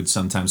 as we would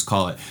sometimes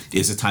call it,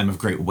 is a time of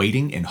great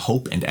waiting and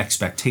hope and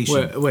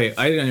expectation. Wait,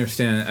 I didn't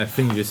understand a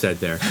thing you just said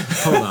there.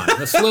 Hold on.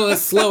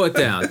 Let's slow it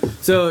down.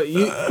 So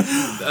you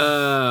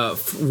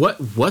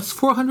what's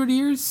 400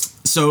 years?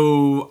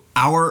 So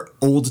our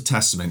Old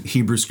Testament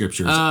Hebrew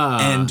scriptures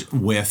end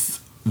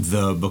with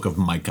the book of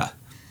Micah.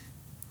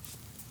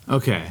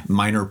 Okay.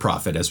 Minor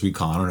prophet, as we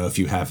call it. I don't know if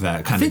you have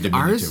that kind of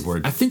diminutive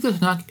word. I think the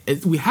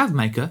Tanakh, we have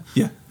Micah.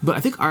 Yeah. But I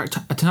think our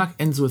Tanakh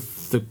ends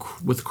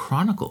with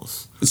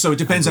Chronicles. So it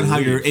depends on how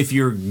if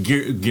you're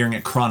gearing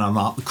it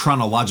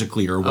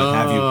chronologically or what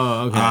have you.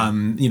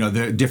 Okay.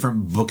 The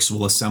different books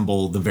will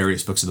assemble the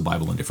various books of the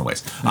Bible in different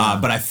ways.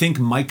 But I think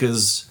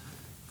Micah's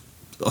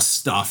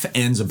stuff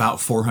ends about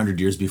 400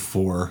 years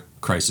before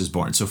Christ is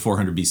born. So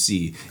 400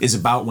 BC is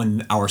about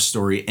when our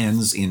story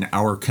ends in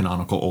our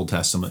canonical Old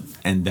Testament.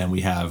 And then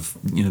we have,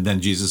 then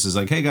Jesus is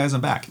like, hey guys,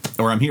 I'm back,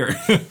 or I'm here.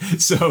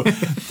 So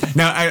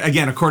now,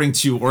 again, according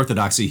to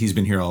Orthodoxy, he's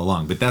been here all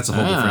along, but that's a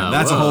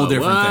whole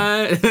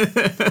different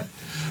thing.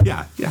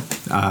 Yeah.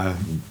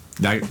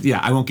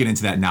 I won't get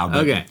into that now,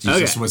 but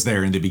Jesus was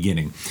there in the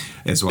beginning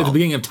as well. At the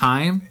beginning of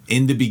time?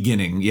 In the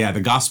beginning, yeah. The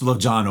Gospel of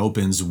John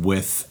opens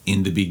with,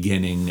 in the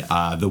beginning,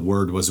 the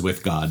Word was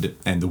with God,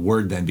 and the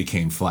Word then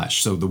became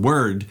flesh. So the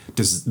Word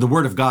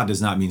of God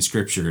does not mean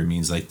Scripture. It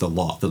means like the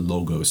law, the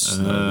logos,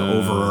 the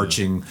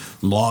overarching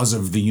laws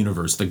of the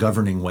universe, the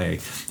governing way.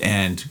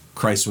 And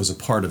Christ was a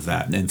part of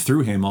that. And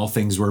through him, all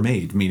things were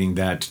made, meaning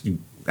that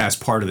as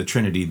part of the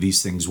Trinity,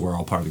 these things were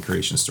all part of the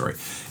creation story.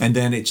 And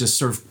then it just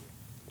sort of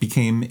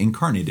became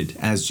incarnated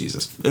as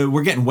Jesus.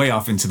 We're getting way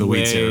off into the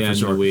weeds here, for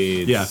sure.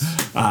 Yeah.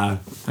 I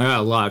got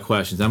a lot of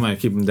questions. I'm going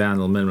to keep them down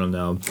to the minimum,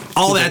 though.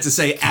 All that to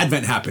say,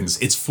 Advent happens.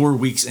 It's 4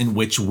 weeks in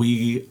which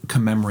we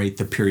commemorate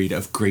the period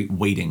of great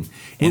waiting.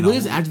 And what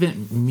does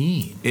Advent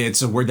mean?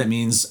 It's a word that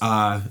means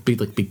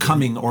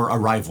becoming or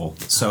arrival.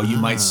 So you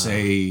might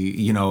say,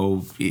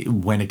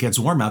 when it gets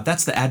warm out,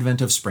 that's the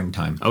advent of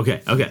springtime.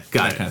 Okay.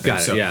 Got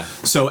it. Yeah.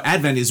 So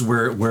Advent is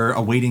where we're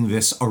awaiting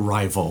this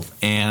arrival.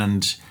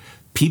 And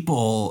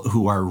people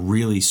who are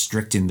really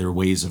strict in their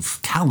ways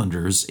of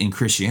calendars in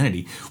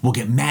Christianity will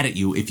get mad at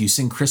you if you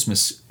sing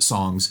Christmas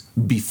songs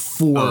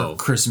before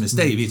Christmas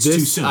Day. It's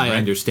too soon. I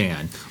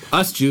understand.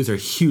 Us Jews are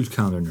huge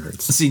calendar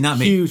nerds. See, not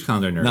me. Huge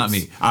calendar nerds. Not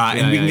me.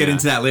 And we can get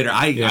into that later.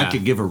 I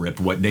could give a rip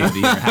what day of the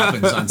year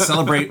happens on.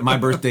 Celebrate my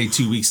birthday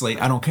 2 weeks late.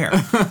 I don't care.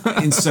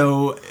 And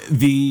so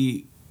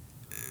the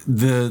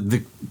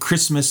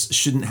Christmas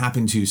shouldn't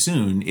happen too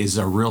soon is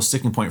a real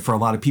sticking point for a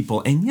lot of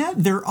people, and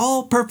yet they're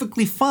all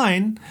perfectly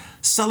fine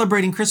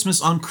celebrating Christmas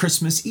on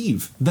Christmas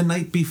Eve, the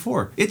night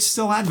before. It's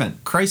still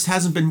Advent. Christ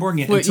hasn't been born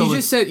yet. Wait,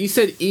 you said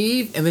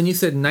Eve, and then you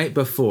said night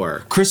before.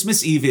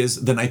 Christmas Eve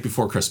is the night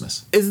before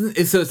Christmas. So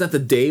it's not the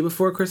day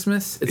before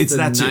Christmas? It's the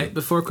that night too.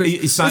 Before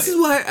Christmas? This is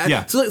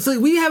why. So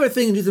we have a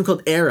thing in Judaism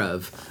called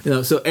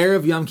Erev. So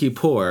Erev Yom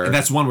Kippur. And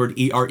that's one word,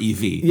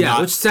 EREV.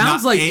 Yeah, which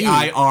sounds like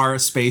AIR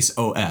space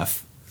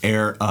OF.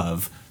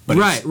 Erev. But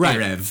right.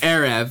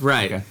 Erev,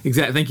 right. Okay.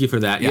 Exactly. Thank you for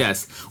that. Yeah.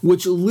 Yes.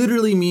 Which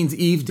literally means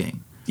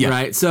evening. Yeah.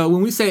 Right. So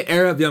when we say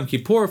Erev Yom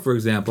Kippur, for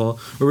example,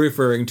 we're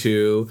referring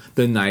to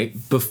the night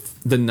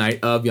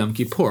of Yom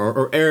Kippur,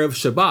 or Erev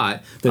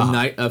Shabbat, the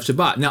night of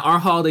Shabbat. Now our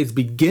holidays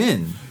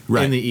begin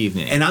in the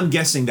evening, and I'm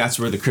guessing that's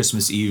where the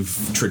Christmas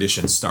Eve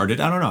tradition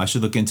started. I don't know. I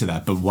should look into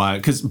that. But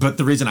why? But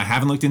the reason I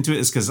haven't looked into it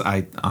is because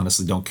I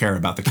honestly don't care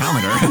about the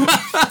calendar.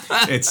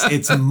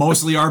 it's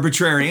mostly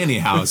arbitrary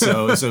anyhow.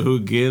 So who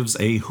gives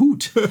a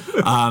hoot?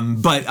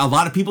 But a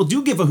lot of people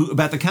do give a hoot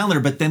about the calendar,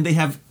 but then they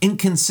have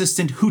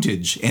inconsistent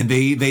hootage, and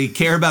they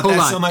care about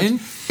that so much.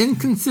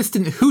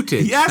 Inconsistent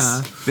hootage.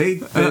 Yes, they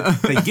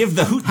give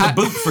the hoot the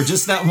boot for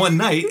just that one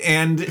night,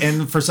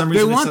 and for some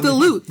reason they want the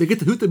loot. They get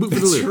the hoot the boot for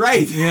the loot. That's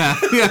right.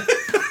 Yeah.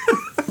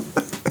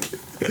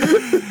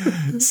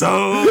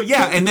 So,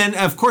 yeah, and then,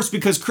 of course,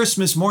 because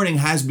Christmas morning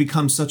has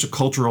become such a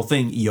cultural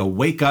thing, you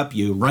wake up,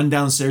 you run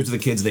downstairs to the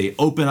kids, they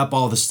open up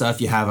all the stuff,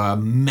 you have a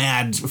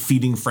mad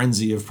feeding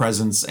frenzy of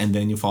presents, and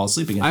then you fall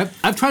asleep again.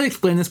 I've tried to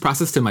explain this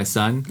process to my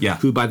son,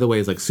 who, by the way,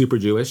 is like super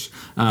Jewish,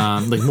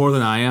 like more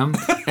than I am,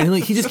 and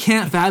like he just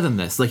can't fathom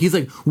this. Like he's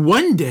like,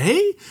 one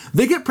day?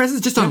 They get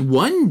presents just on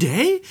one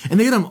day? And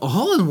they get them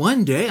all in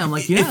one day? I'm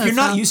like, yeah. If you're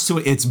not used to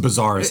it, it's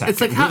bizarre as heck. It's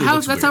like,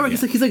 that's how it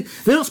works. He's like,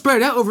 they don't spread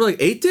it out over like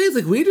 8 days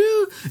like we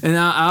do? And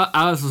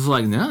I was just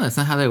like, no, that's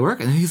not how they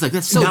work. And he's like,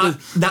 that's so good.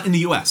 Not in the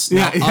U.S.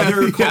 Now,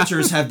 other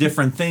cultures have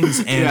different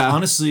things. And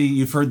honestly,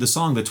 you've heard the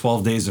song, The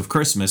 12 Days of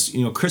Christmas.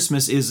 You know,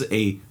 Christmas is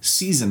a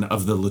season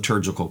of the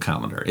liturgical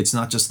calendar. It's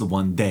not just the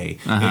one day.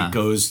 It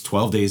goes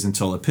 12 days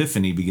until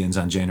Epiphany begins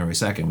on January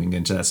 2nd. We can get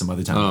into that some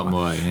other time. Oh,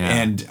 boy,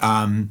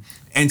 yeah.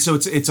 And so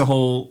it's a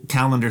whole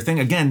calendar thing.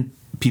 Again,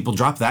 people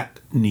drop that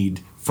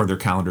need for their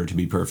calendar to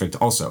be perfect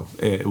also.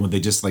 When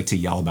they just like to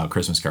yell about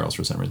Christmas carols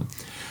for some reason.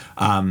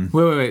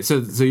 Wait. So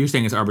you're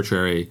saying it's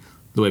arbitrary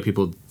the way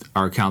people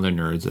are calendar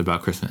nerds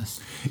about Christmas?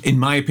 In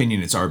my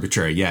opinion, it's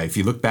arbitrary. Yeah, if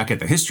you look back at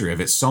the history of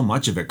it, so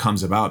much of it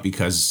comes about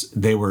because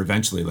they were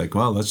eventually like,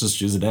 well, let's just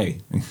choose a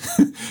day.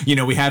 You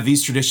know, we have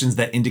these traditions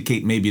that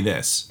indicate maybe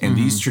this, and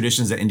these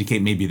traditions that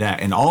indicate maybe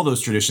that, and all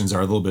those traditions are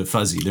a little bit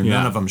fuzzy. They're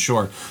none of them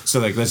sure. So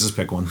like, let's just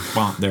pick one.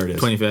 Boom, there it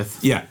is. 25th.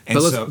 Yeah, and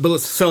but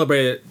let's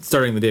celebrate it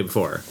starting the day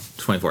before,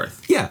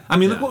 24th. Yeah, I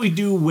mean, look what we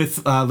do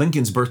with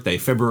Lincoln's birthday,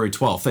 February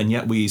 12th, and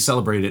yet we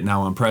celebrate it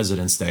now on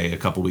President's Day a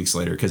couple weeks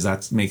later because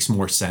that makes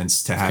more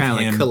sense to have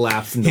him, like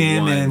collapse into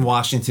him one. and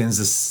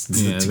Washington's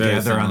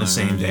together on the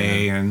same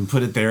day and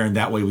put it there, and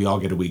that way we all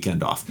get a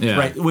weekend off. Yeah.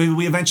 Right?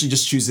 We eventually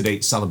just choose a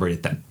date, celebrate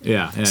it then.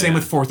 Same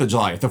with 4th of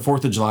July. If the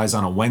 4th of July is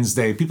on a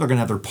Wednesday, people are going to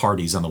have their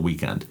parties on the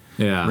weekend.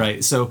 Yeah.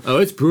 Right? So. Oh,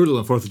 it's brutal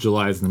on 4th of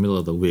July is in the middle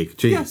of the week.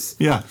 Jeez.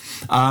 Yeah.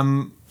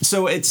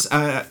 So it's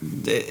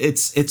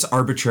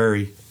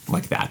arbitrary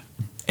like that.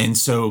 And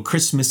so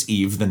Christmas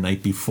Eve, the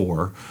night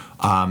before,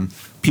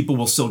 people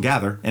will still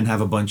gather and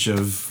have a bunch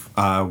of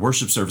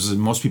worship services.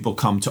 Most people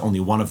come to only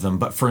one of them.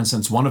 But for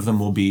instance, one of them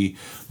will be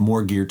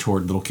more geared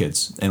toward little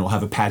kids. And we'll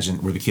have a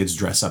pageant where the kids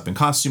dress up in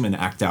costume and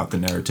act out the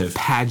narrative.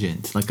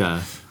 Pageant, like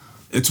a...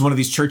 It's one of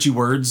these churchy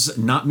words,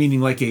 not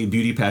meaning like a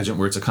beauty pageant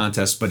where it's a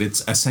contest, but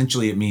it's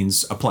essentially it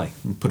means a play.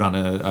 You put on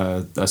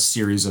a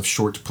series of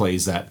short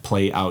plays that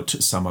play out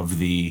some of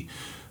the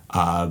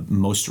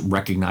most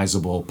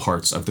recognizable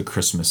parts of the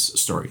Christmas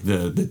story,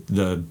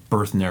 the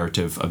birth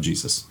narrative of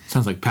Jesus.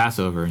 Sounds like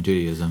Passover in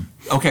Judaism.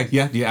 Okay,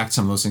 yeah, you act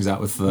some of those things out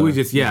with. We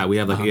have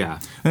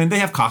and they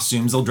have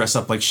costumes. They'll dress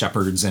up like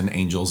shepherds and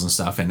angels and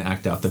stuff, and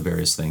act out the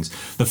various things.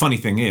 The funny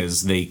thing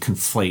is, they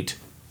conflate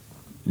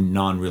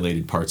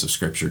non-related parts of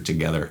Scripture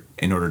together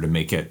in order to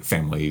make it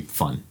family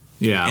fun.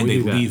 Yeah, and they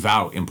leave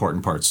out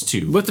important parts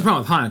too. What's the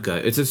problem with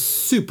Hanukkah? It's a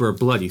super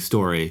bloody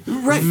story.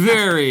 Right.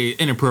 Very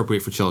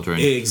inappropriate for children.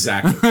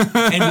 Exactly.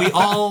 And we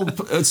all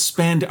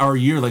spend our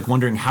year like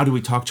wondering, how do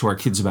we talk to our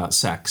kids about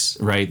sex,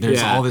 right?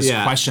 There's all this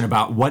question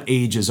about what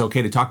age is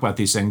okay to talk about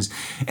these things.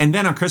 And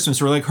then on Christmas,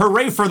 we're like,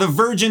 hooray for the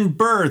virgin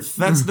birth.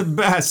 That's the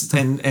best.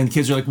 And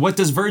kids are like, what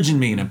does virgin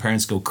mean? And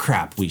parents go,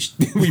 crap, we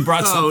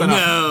brought something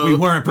up we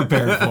weren't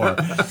prepared for.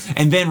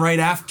 And then right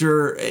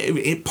after,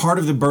 part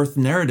of the birth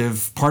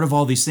narrative, part of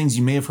all these things,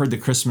 you may have heard the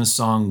Christmas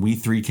song "We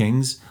Three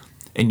Kings,"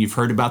 and you've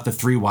heard about the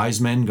 3 wise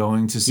men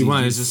going to see. You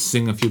want to just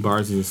sing a few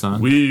bars of the song?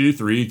 We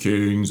 3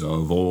 kings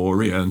of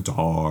Orient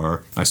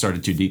are. I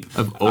started too deep.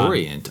 Of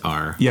Orient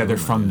are. Yeah, they're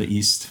from the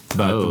East,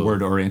 but the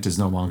word Orient is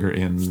no longer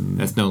in.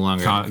 That's no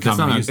longer.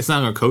 It's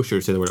not kosher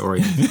to say the word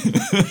Orient.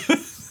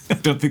 I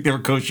don't think they were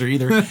kosher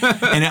either.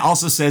 And it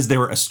also says they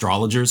were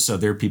astrologers, so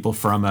they're people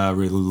from a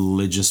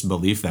religious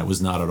belief that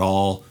was not at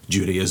all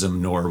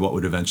Judaism, nor what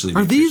would eventually be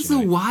Are these the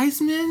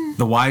wise men?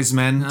 The wise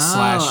men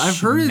slash I've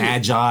heard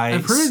magi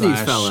I've heard of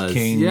these fellas.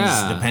 Kings.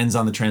 Yeah. Depends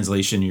on the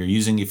translation you're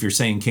using. If you're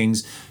saying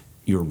kings,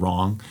 you're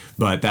wrong,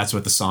 but that's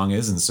what the song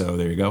is, and so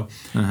there you go.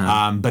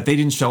 But they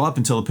didn't show up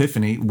until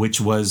Epiphany, which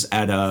was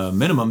at a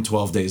minimum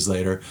 12 days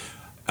later,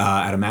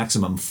 at a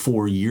maximum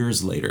 4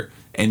 years later.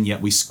 And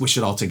yet we squish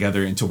it all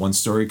together into one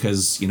story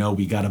because,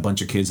 we got a bunch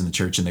of kids in the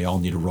church and they all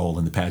need a role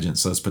in the pageant.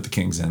 So let's put the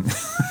kings in.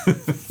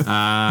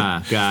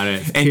 Got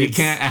it. And you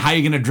can't, how are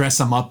you going to dress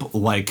them up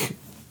like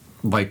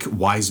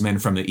wise men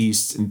from the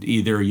East?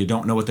 Either you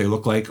don't know what they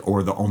look like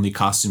or the only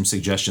costume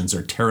suggestions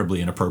are terribly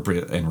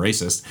inappropriate and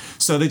racist.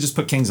 So they just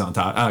put crowns on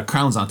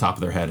top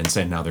of their head and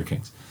say now they're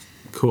kings.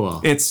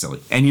 Cool. It's silly.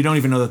 And you don't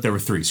even know that there were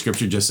 3.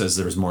 Scripture just says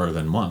there was more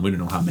than one. We don't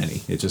know how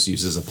many. It just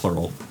uses a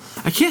plural.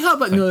 I can't help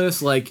but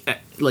notice, like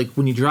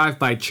when you drive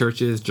by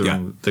churches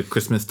during the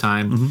Christmas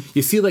time,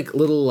 you see like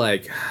little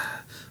like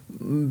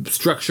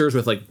structures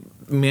with like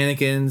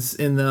mannequins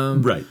in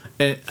them, Right.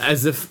 And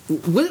as if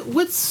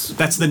what's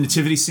That's the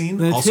nativity scene,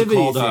 Nativity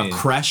also called scene.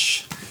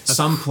 creche.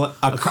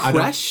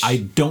 creche? I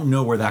don't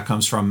know where that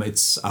comes from.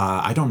 It's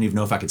I don't even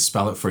know if I could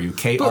spell it for you.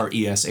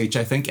 Kresh,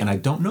 I think, and I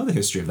don't know the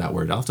history of that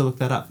word. I'll have to look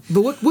that up.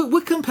 But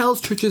what compels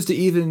churches to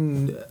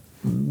even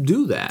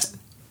do that?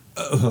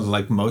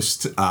 Like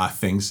most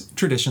things,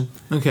 tradition.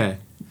 Okay.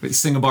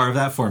 Sing a bar of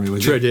that for me,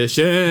 would you?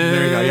 Tradition.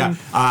 There you go.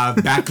 Yeah.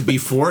 Back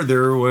before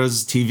there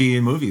was TV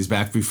and movies,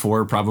 back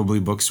before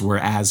probably books were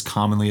as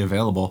commonly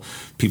available,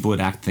 people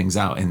would act things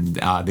out, and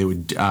they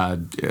would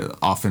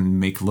often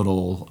make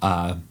little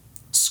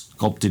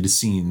sculpted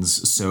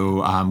scenes.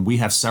 So we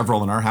have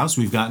several in our house.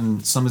 We've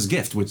gotten some as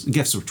gifts,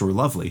 which were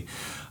lovely.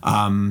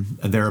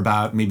 They're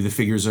about, maybe the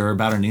figures are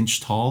about an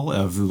inch tall,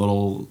 of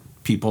little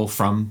people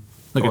from.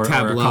 Like a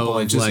tableau, a couple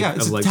inches. like, Yeah,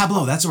 it's a like,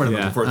 tableau. That's what I'm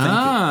looking for.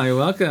 Thank you. You're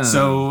welcome.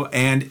 So,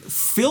 and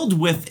filled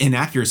with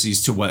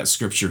inaccuracies to what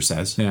Scripture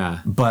says.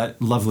 Yeah.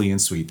 But lovely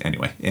and sweet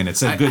anyway. And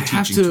it's a good I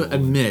have teaching to tool.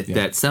 admit Yeah.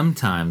 that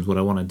sometimes what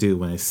I want to do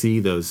when I see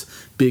those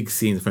big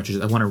scenes in front of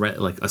churches, I want to write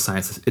like a sign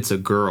that says "It's a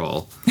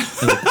girl"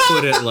 and like,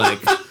 put it like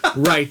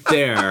right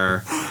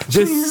there.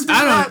 Just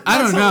I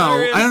don't know.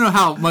 hilarious. I don't know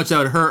how much I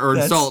would hurt or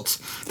insult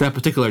that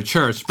particular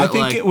church. I But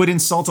think like, it would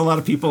insult a lot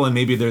of people, and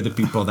maybe they're the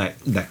people that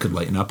could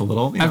lighten up a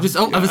little. I've just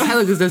had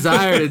like this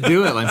desire to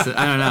do it once.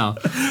 I don't know.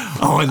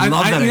 Oh, I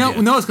love that idea.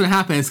 You know what's going to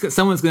happen?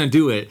 Someone's going to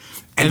do it.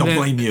 And they'll then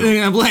blame you. They're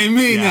going to blame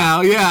me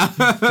now. Yeah.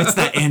 It's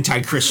that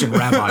anti-Christian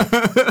rabbi.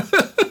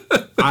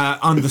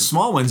 On the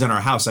small ones in our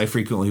house, I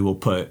frequently will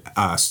put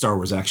Star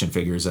Wars action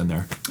figures in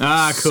there.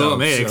 Ah,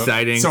 cool.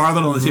 Exciting. So our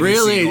little nativity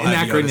really scene will have you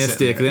guys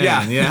anachronistic sitting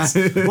there.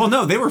 then. Yeah. Well,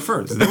 no, they were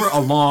first. They were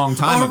a long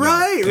time ago.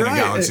 Right. in a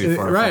galaxy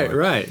far, far away.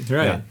 Right.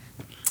 Yeah.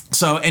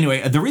 So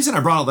anyway, the reason I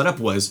brought all that up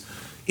was,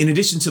 in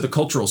addition to the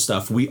cultural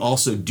stuff, we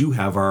also do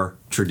have our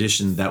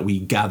tradition that we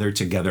gather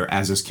together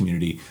as this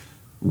community,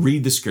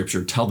 read the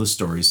scripture, tell the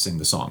stories, sing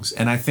the songs.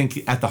 And I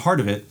think at the heart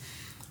of it,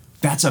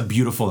 that's a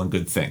beautiful and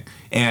good thing.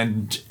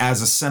 And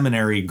as a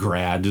seminary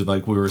grad,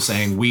 like we were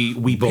saying, we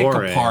pick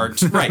Boring.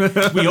 apart, right?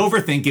 We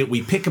overthink it.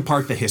 We pick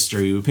apart the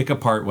history. We pick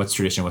apart what's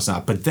tradition, what's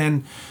not. But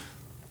then,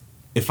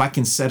 if I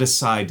can set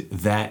aside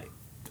that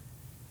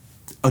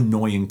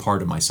annoying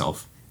part of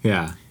myself,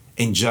 Yeah.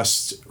 and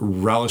just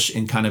relish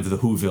in kind of the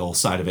Whoville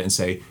side of it, and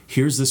say,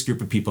 here's this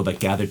group of people that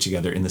gather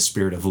together in the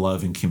spirit of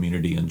love and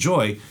community and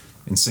joy,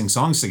 and sing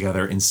songs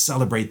together and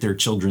celebrate their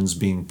children's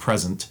being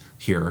present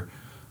here.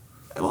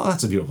 Well,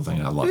 that's a beautiful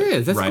thing. I love it. Yeah,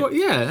 that's right? cool.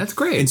 Yeah, that's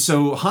great. And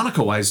so,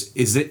 Hanukkah-wise,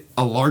 is it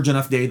a large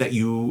enough day that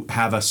you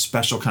have a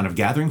special kind of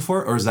gathering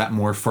for, or is that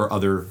more for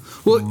other?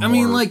 Well,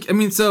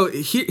 so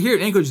here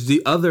in Anchorage,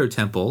 the other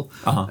temple,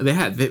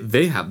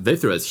 they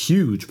throw a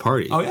huge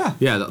party. Oh, yeah.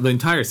 Yeah, the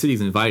entire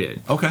city's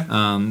invited. Okay.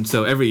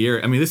 So every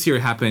year, this year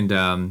it happened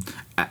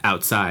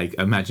outside,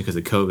 I imagine because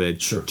of COVID.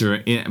 Sure.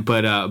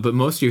 But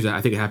most years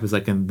I think it happens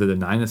like in the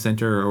Nina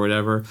Center or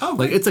whatever. Oh,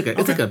 like it's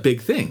like a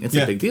big thing. It's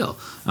Yeah. a big deal.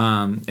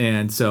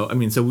 And so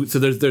so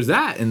there's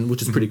that, and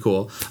which is pretty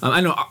cool.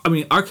 I know.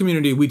 Our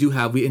community we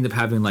end up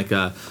having like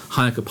a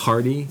Hanukkah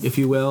party, if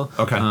you will.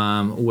 Okay.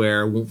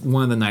 Where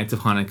one of the nights of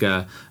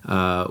Hanukkah,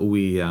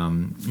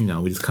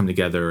 we just come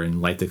together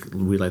and light the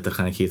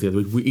Hanukkah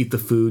together. We eat the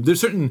food. There's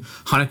certain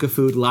Hanukkah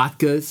food,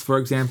 latkes, for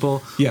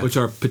example, Yeah. which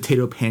are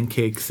potato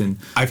pancakes and.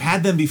 I've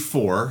had them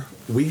before.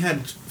 We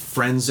had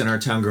friends in our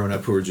town growing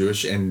up who were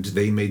Jewish, and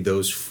they made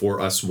those for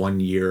us one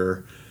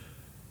year.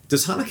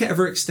 Does Hanukkah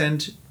ever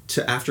extend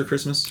to after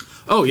Christmas?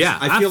 Oh yeah,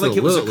 I feel like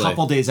it was a absolutely.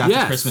 couple days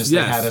after Christmas they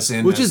had us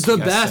in, which is the as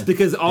best said.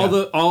 because Yeah.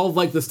 all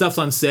the stuff's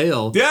on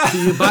sale. Yeah. So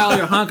you buy all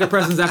your Hanukkah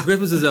presents after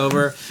Christmas is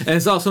over, and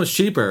it's all so much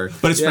cheaper.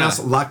 But it's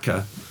pronounced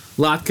latka.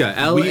 Latke,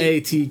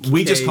 L-A-T-K.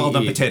 We just called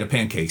them potato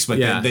pancakes, but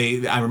Yeah.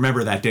 then I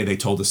remember that day they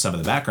told us some of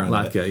the background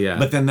of Latke, it. yeah.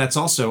 But then that's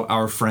also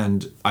our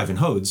friend Ivan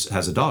Hodes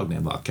has a dog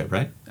named Latka,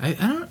 right? I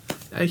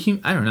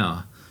don't know.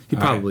 He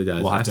probably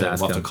does. We'll I have to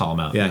ask him. call him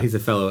out. Yeah, he's a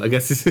fellow. I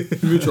guess he's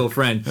a mutual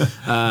friend.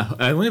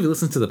 I wonder if he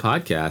listens to the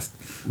podcast.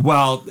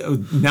 Well,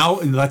 now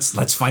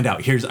let's find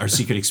out. Here's our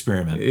secret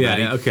experiment. Yeah.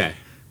 Ready? Yeah. Okay.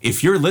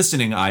 If you're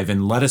listening,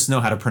 Ivan, let us know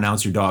how to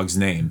pronounce your dog's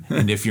name.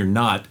 And if you're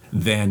not,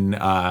 then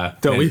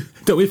Don't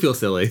we feel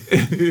silly?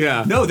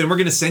 Yeah. No, then we're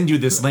going to send you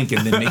this link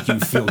and then make you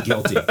feel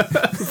guilty.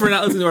 For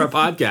not listening to our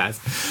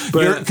podcast.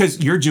 But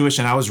Because you're Jewish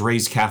and I was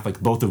raised Catholic,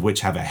 both of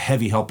which have a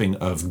heavy helping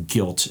of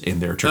guilt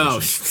in their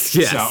tradition.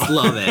 yes,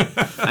 love it.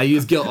 I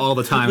use guilt all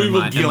the time We in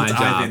will my guilt job.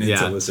 Ivan into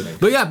Yeah. listening.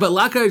 But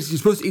latke, you're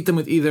supposed to eat them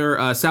with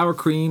either sour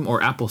cream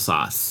or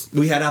applesauce.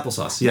 We had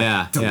applesauce.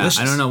 Yeah, delicious.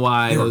 I don't know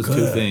why They were those two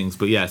good. things,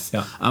 but yes.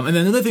 Yeah. And then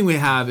another thing we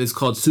have is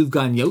called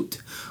sufganiyot,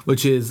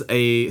 which is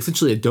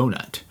essentially a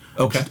donut.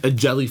 Okay. A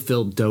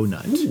jelly-filled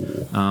donut.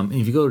 And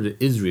if you go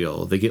to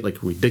Israel, they get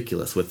like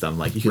ridiculous with them.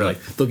 Like you can Really?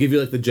 they'll give you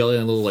like the jelly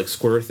in a little like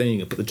squirter thing. You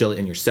can put the jelly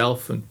in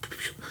yourself and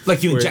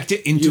Like you inject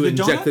it into you the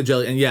inject donut? the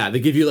jelly, and they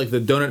give you like the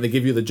donut. They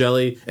give you the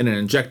jelly in an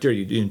injector.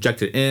 You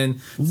inject it in.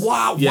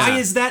 Wow. Yeah. Why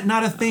is that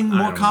not a thing I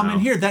more don't common know.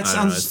 here? That I don't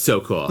know. sounds It's so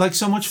cool. like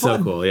so much fun.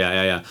 So cool.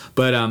 Yeah.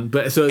 But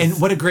so it's, And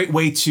what a great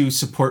way to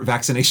support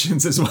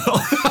vaccinations as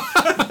well.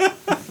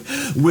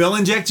 We'll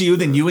inject you,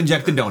 then you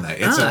inject the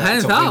donut. I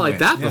hadn't thought like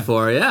that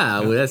before. Yeah,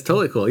 well, that's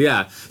totally cool.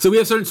 Yeah, so we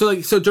have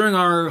so during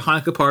our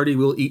Hanukkah party,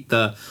 we'll eat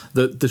the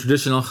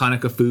traditional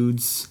Hanukkah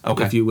foods,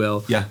 if you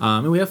will. Yeah,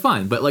 and we have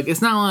fun. But like,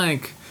 it's not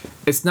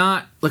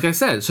like I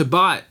said,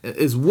 Shabbat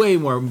is way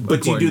more. But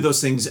important. do you do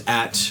those things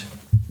at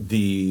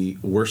the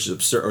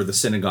worship or the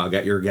synagogue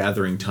at your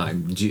gathering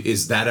time?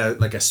 Is that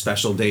a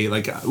special day?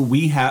 Like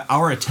we have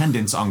our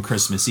attendance on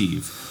Christmas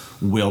Eve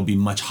will be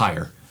much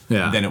higher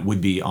than it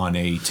would be on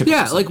a typical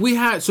Sunday. Like we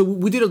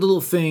did a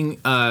little thing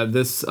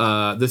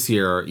this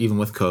year, even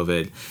with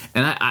COVID,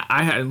 and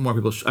I had more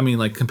people.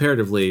 Like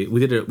comparatively,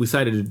 we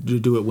decided to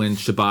do it when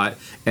Shabbat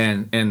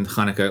and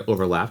Hanukkah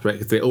overlapped, right?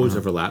 Because they always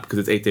overlap because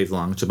it's 8 days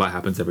long. Shabbat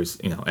happens every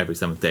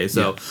seventh day.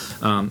 So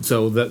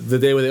so the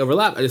day where they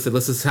overlap, I just said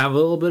let's just have a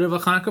little bit of a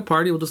Hanukkah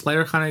party. We'll just light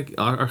our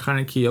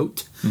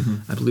Hanukkahot.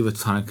 I believe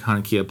it's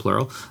Hanukkah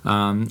plural,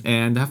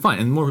 and have fun.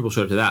 And more people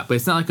showed up to that, but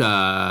it's not like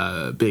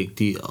a big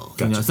deal.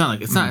 Gotcha.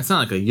 It's not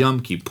like a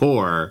Yom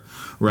Kippur,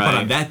 right? But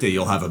on that day,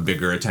 you'll have a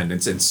bigger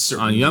attendance. And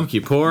on Yom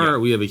Kippur,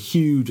 we have a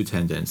huge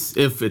attendance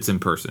if it's in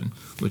person,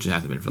 which it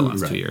hasn't been for the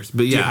last 2 years. But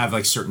do you have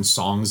like certain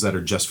songs that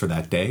are just for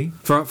that day?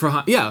 Okay.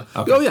 Oh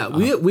yeah,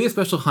 we have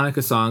special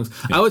Hanukkah songs.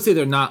 Yeah. I would say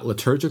they're not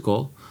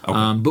liturgical.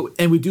 Okay.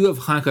 And we do have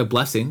Hanukkah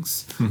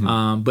blessings,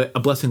 but a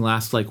blessing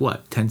lasts like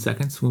 10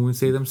 seconds when we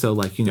say them. So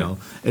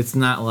it's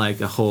not like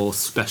a whole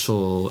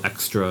special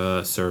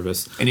extra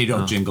service. And you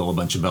don't jingle a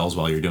bunch of bells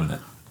while you're doing it.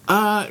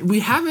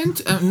 We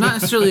haven't. Not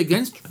necessarily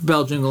against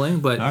bell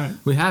jingling, but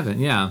we haven't.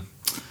 Yeah.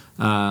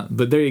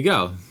 But there you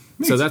go.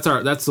 So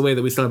that's the way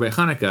that we celebrate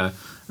Hanukkah,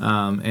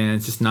 and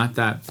it's just not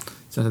that.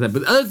 But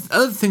the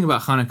other thing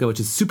about Hanukkah,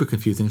 which is super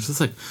confusing, is just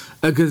like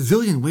a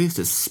gazillion ways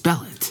to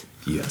spell it.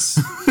 Yes,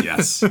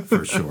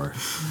 for sure.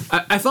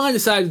 I finally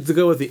decided to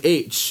go with the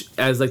H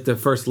as like the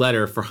first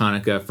letter for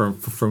Hanukkah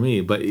for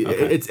me, but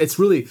it's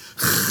really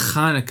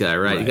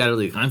Hanukkah, right? You got to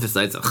really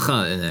emphasize the ch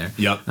in there.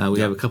 Yep. We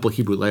have a couple of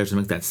Hebrew letters to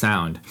make that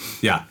sound.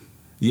 Yeah.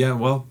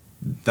 Well,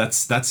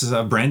 that's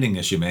a branding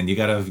issue, man. You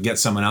got to get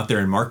someone out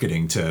there in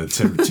marketing to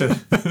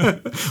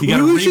you got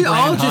to we should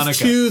all Hanukkah. Just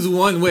choose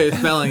one way of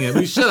spelling it.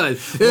 We should.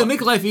 It'll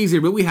make life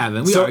easier, but we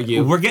haven't. We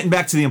argue. We're getting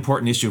back to the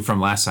important issue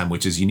from last time,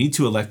 which is you need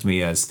to elect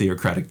me as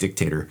theocratic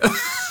dictator.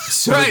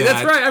 That's right.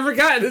 I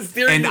forgot this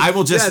theory. And I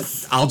will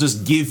I'll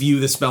just give you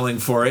the spelling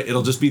for it.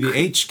 It'll just be the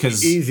H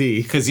because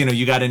easy. Because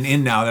you got an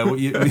in now that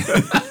you.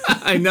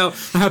 I know.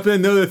 I happen to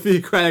know the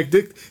theocratic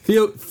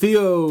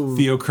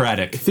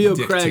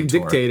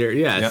dictator.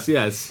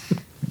 Yes.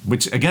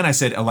 Which again, I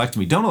said elect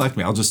me. Don't elect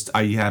me.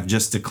 I have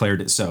just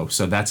declared it so.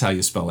 So that's how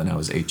you spell it now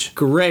is H.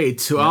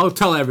 Great. I'll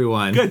tell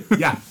everyone. Good.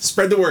 Yeah.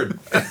 Spread the word.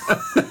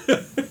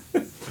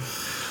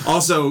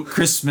 Also,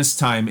 Christmas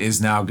time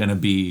is now going to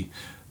be.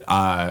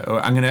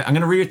 I'm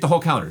gonna read the whole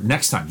calendar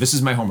next time. This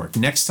is my homework.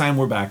 Next time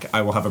we're back,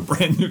 I will have a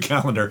brand new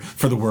calendar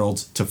for the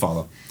world to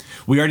follow.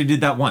 We already did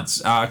that once,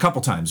 a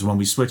couple times when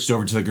we switched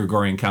over to the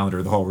Gregorian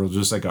calendar. The whole world was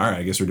just like, all right,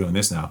 I guess we're doing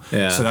this now.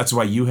 Yeah. So that's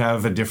why you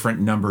have a different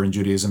number in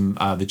Judaism.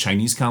 The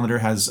Chinese calendar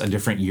has a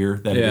different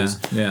year that it is.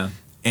 Yeah.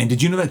 And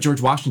did you know that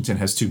George Washington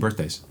has 2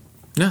 birthdays?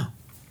 No.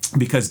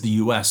 Because the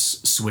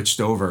U.S.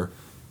 switched over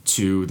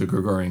to the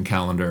Gregorian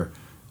calendar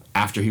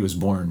after he was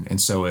born.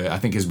 And so I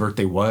think his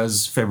birthday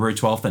was February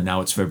 12th, and now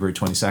it's February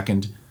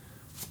 22nd.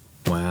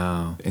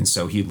 Wow. And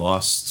so he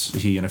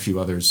and a few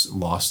others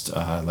lost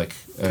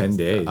 10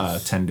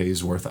 days. 10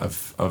 days worth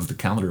of the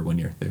calendar 1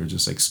 year. They were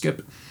just like,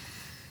 skip.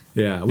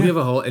 Yeah. We have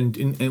a whole, and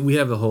we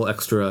have a whole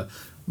extra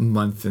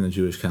month in the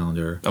Jewish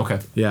calendar.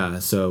 Okay. Yeah.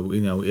 So,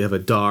 we have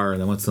Adar,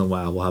 and then once in a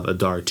while we'll have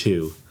Adar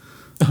 2.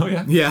 Oh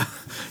yeah.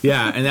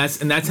 Yeah, and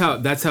that's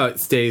how it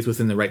stays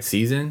within the right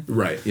season.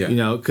 Right.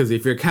 Yeah. Because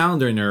if you're a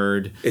calendar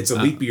nerd, it's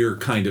a leap year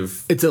kind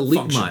of. It's a leap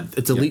function. month.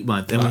 It's a leap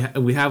month,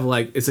 and we have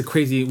like it's a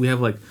crazy. We have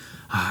like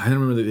I don't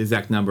remember the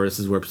exact number. This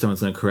is where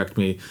someone's going to correct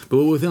me.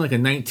 But within like a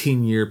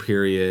 19-year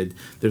period,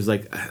 there's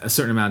like a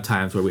certain amount of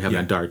times where we have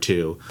an Adar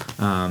 2.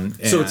 So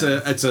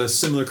it's a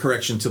similar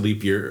correction to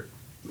leap year,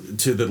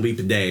 to the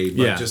leap day,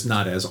 but just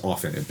not as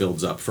often. It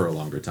builds up for a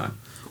longer time.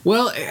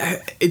 Well,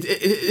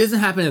 it doesn't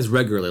happen as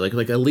regularly.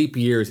 Like a leap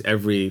year is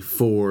every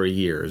 4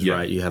 years,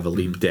 right? You have a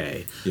leap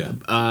day. Yeah.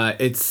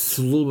 It feels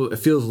a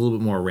little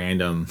bit more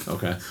random.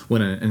 Okay.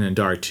 When an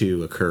Adar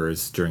 2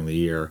 occurs during the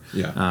year.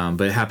 Yeah.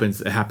 But it happens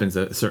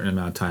a certain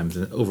amount of times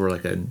over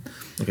like a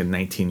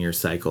 19-year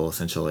cycle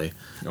essentially.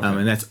 Okay.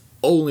 And that's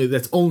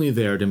only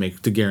there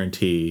to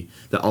guarantee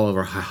that all of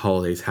our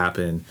holidays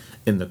happen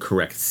in the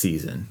correct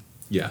season.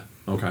 Yeah.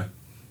 Okay.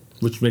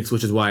 Which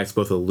is why it's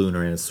both a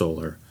lunar and a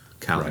solar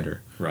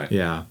calendar. Right.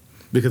 Yeah.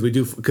 Because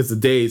the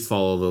days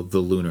follow the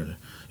lunar,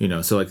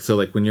 so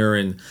like when you're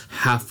in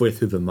halfway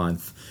through the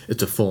month,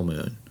 it's a full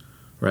moon,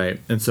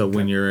 right? And so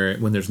when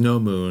there's no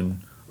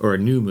moon or a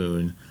new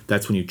moon,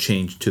 that's when you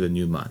change to the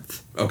new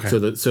month. Okay.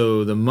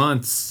 So the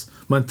month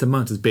to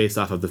month is based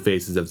off of the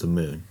phases of the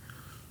moon.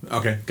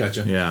 Okay,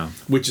 gotcha. Yeah.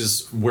 Which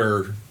is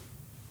where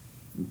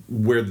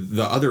where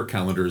the other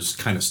calendars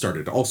kind of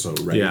started also,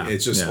 right? Yeah,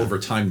 It's just yeah. over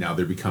time now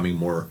they're becoming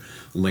more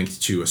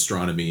linked to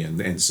astronomy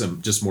and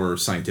some just more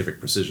scientific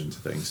precision to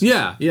things.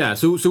 Yeah.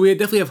 So we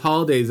definitely have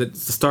holidays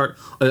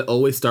that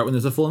always start when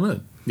there's a full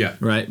moon. Yeah.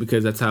 Right,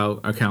 because that's how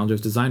our calendar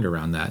is designed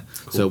around that.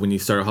 Cool. So when you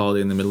start a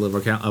holiday in the middle of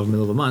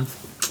middle of a month,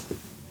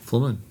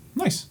 full moon.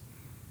 Nice.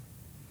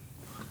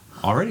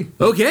 Alrighty.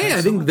 Okay,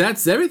 I think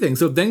that's everything.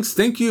 So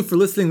thank you for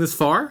listening this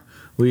far.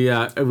 We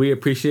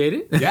appreciate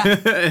it.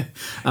 Yeah.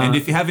 And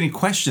if you have any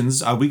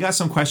questions, we got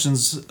some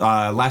questions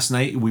last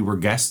night. We were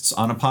guests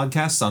on a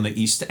podcast, on the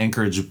East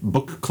Anchorage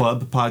Book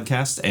Club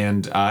podcast.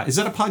 And is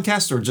that a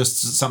podcast or just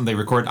something they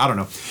record? I don't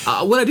know.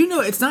 What I do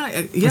know, it's not.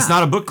 It's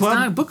not a book club. It's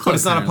not a book club. But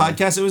it's not a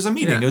podcast. It was a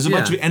meeting. Yeah, It was a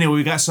bunch of. Anyway,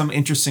 we got some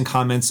interesting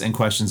comments and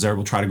questions there.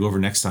 We'll try to go over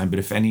next time. But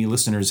if any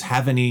listeners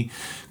have any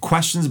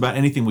questions about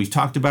anything we've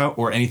talked about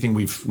or anything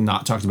we've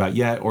not talked about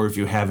yet, or if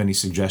you have any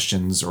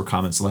suggestions or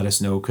comments, let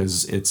us know,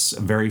 because it's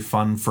very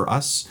fun for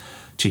us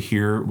to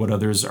hear what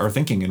others are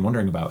thinking and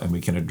wondering about, and we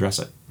can address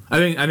it. I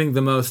think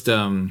the most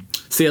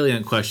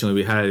salient question would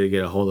be how to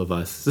get a hold of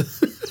us.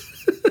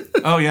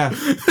 Oh yeah.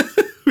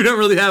 We don't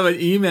really have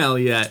an email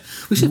yet.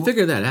 We should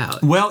figure that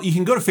out. Well, you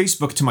can go to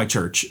Facebook to my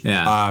church,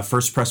 Yeah.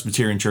 First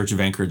Presbyterian Church of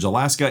Anchorage,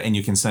 Alaska, and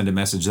you can send a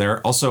message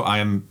there. Also, I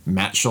am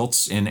Matt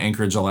Schultz in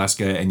Anchorage,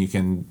 Alaska, and you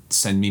can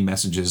send me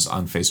messages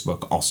on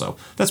Facebook also.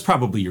 That's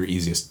probably your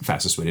easiest,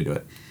 fastest way to do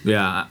it.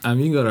 Yeah,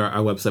 you can go to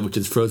our website, which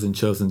is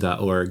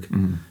frozenchosen.org,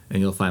 and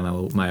you'll find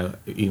my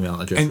email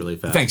address really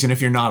fast. Thanks. And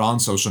if you're not on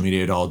social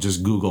media at all,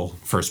 just Google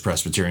First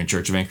Presbyterian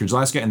Church of Anchorage,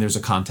 Alaska, and there's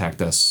a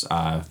contact us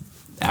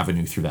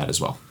avenue through that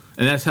as well.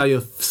 And that's how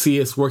you'll see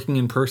us working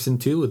in person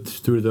too,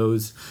 through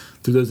those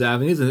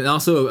avenues. And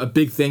also a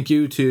big thank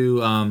you to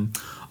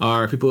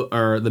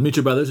the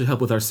Mutual Brothers who help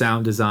with our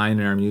sound design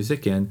and our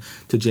music, and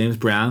to James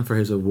Brown for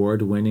his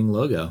award-winning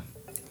logo.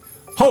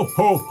 Ho,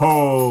 ho,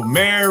 ho!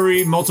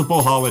 Merry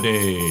multiple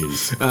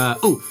holidays!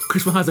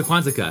 Christmas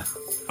Kwanzaa.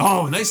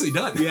 Oh, nicely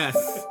done.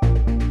 Yes.